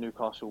gonna say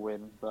Newcastle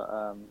win,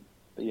 but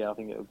yeah, I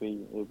think it'll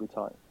be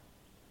tight.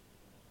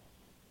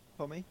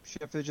 Tommy,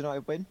 Sheffield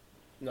United win?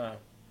 No,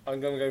 I'm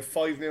gonna go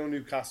 5-0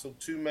 Newcastle.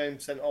 2 men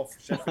sent off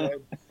for Sheffield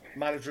United.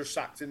 Manager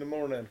sacked in the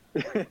morning.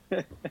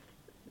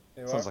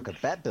 Sounds like a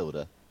bet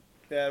builder.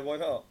 Yeah, why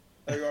not?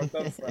 There you are,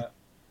 done for it.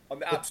 I'm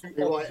the absolute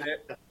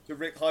opposite to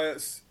Rick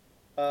Hyatt's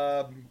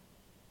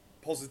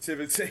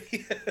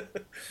positivity.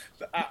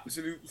 The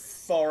absolute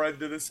far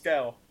end of the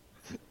scale.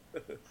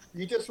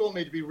 You just want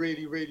me to be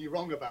really, really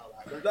wrong about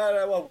that, don't you?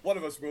 No, well, one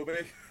of us will be.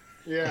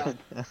 Yeah,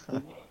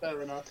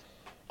 fair enough.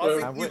 I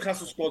think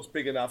Newcastle squad's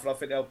big enough, and I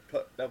think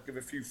they'll give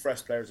a few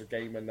fresh players a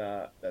game, and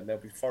they'll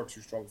be far too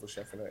strong for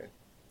Sheffield United.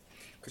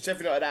 Because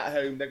Sheffield United at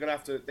home, they're gonna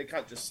have to. They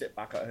can't just sit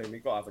back at home.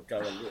 They've got to have a go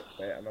a little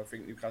bit, and I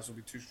think Newcastle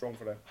will be too strong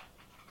for them.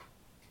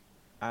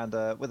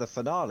 And with a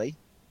finale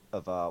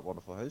of our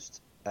wonderful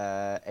host,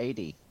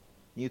 AD,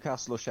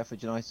 Newcastle or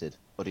Sheffield United,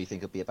 or do you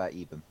think it'll be about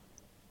even?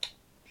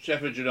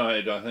 Sheffield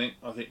United, I think.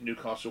 I think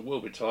Newcastle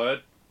will be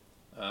tired.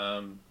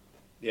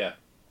 Yeah,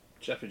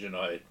 Sheffield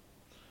United.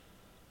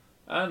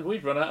 And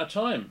we've run out of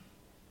time.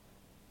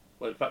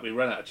 Well, in fact, we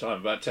ran out of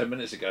time about 10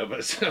 minutes ago,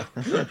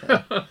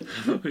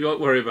 but we won't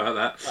worry about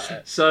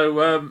that.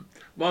 So,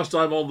 whilst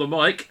I'm on the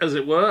mic, as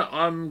it were,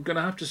 I'm going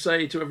to have to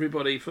say to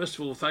everybody, first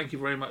of all, thank you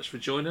very much for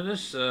joining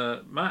us.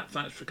 Matt,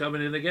 thanks for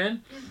coming in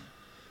again.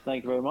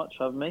 Thank you very much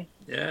for having me.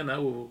 Yeah,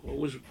 no,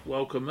 always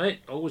welcome, mate.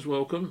 Always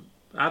welcome.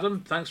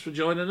 Adam, thanks for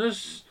joining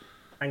us.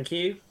 Thank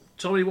you.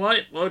 Tommy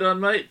White, well done,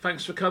 mate.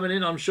 Thanks for coming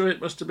in. I'm sure it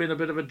must have been a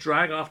bit of a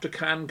drag after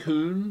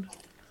Cancun.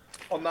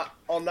 On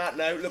that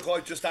note, look,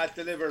 I just had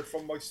delivered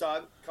from my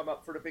son. Come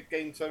up for the big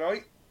game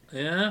tonight.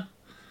 Yeah.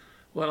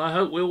 Well, I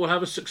hope we all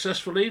have a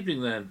successful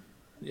evening then.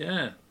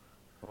 Yeah.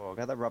 Oh,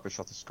 get that rubbish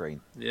off the screen.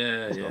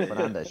 Yeah,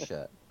 Fernandez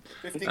shirt.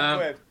 15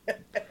 quid.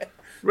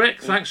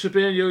 Rick, thanks for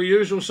being your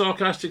usual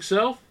sarcastic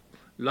self.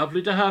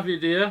 Lovely to have you,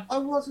 dear. I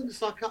wasn't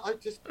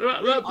sarcastic.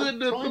 I'm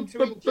trying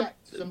to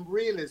inject some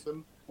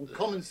realism and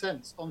common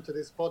sense onto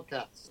this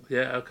podcast.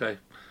 Yeah, okay.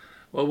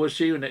 Well, we'll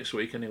see you next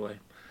week anyway.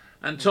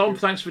 And Tom,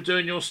 thanks for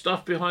doing your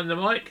stuff behind the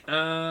mic.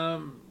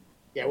 Well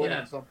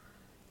done, Tom.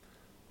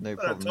 No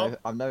problem.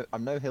 No,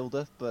 I'm no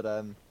Hilda, but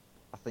I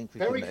think we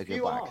Very can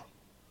few go back. are.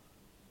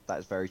 That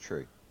is very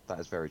true. That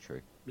is very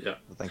true. Yeah.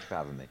 Well, thank you for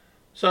having me.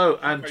 So,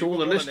 and to You all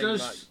the wouldn't want a name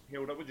listeners, like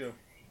Hilda, would you?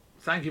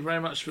 thank you very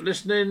much for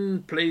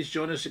listening. Please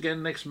join us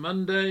again next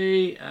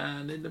Monday.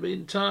 And in the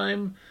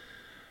meantime,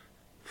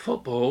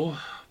 football,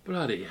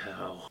 bloody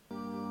hell.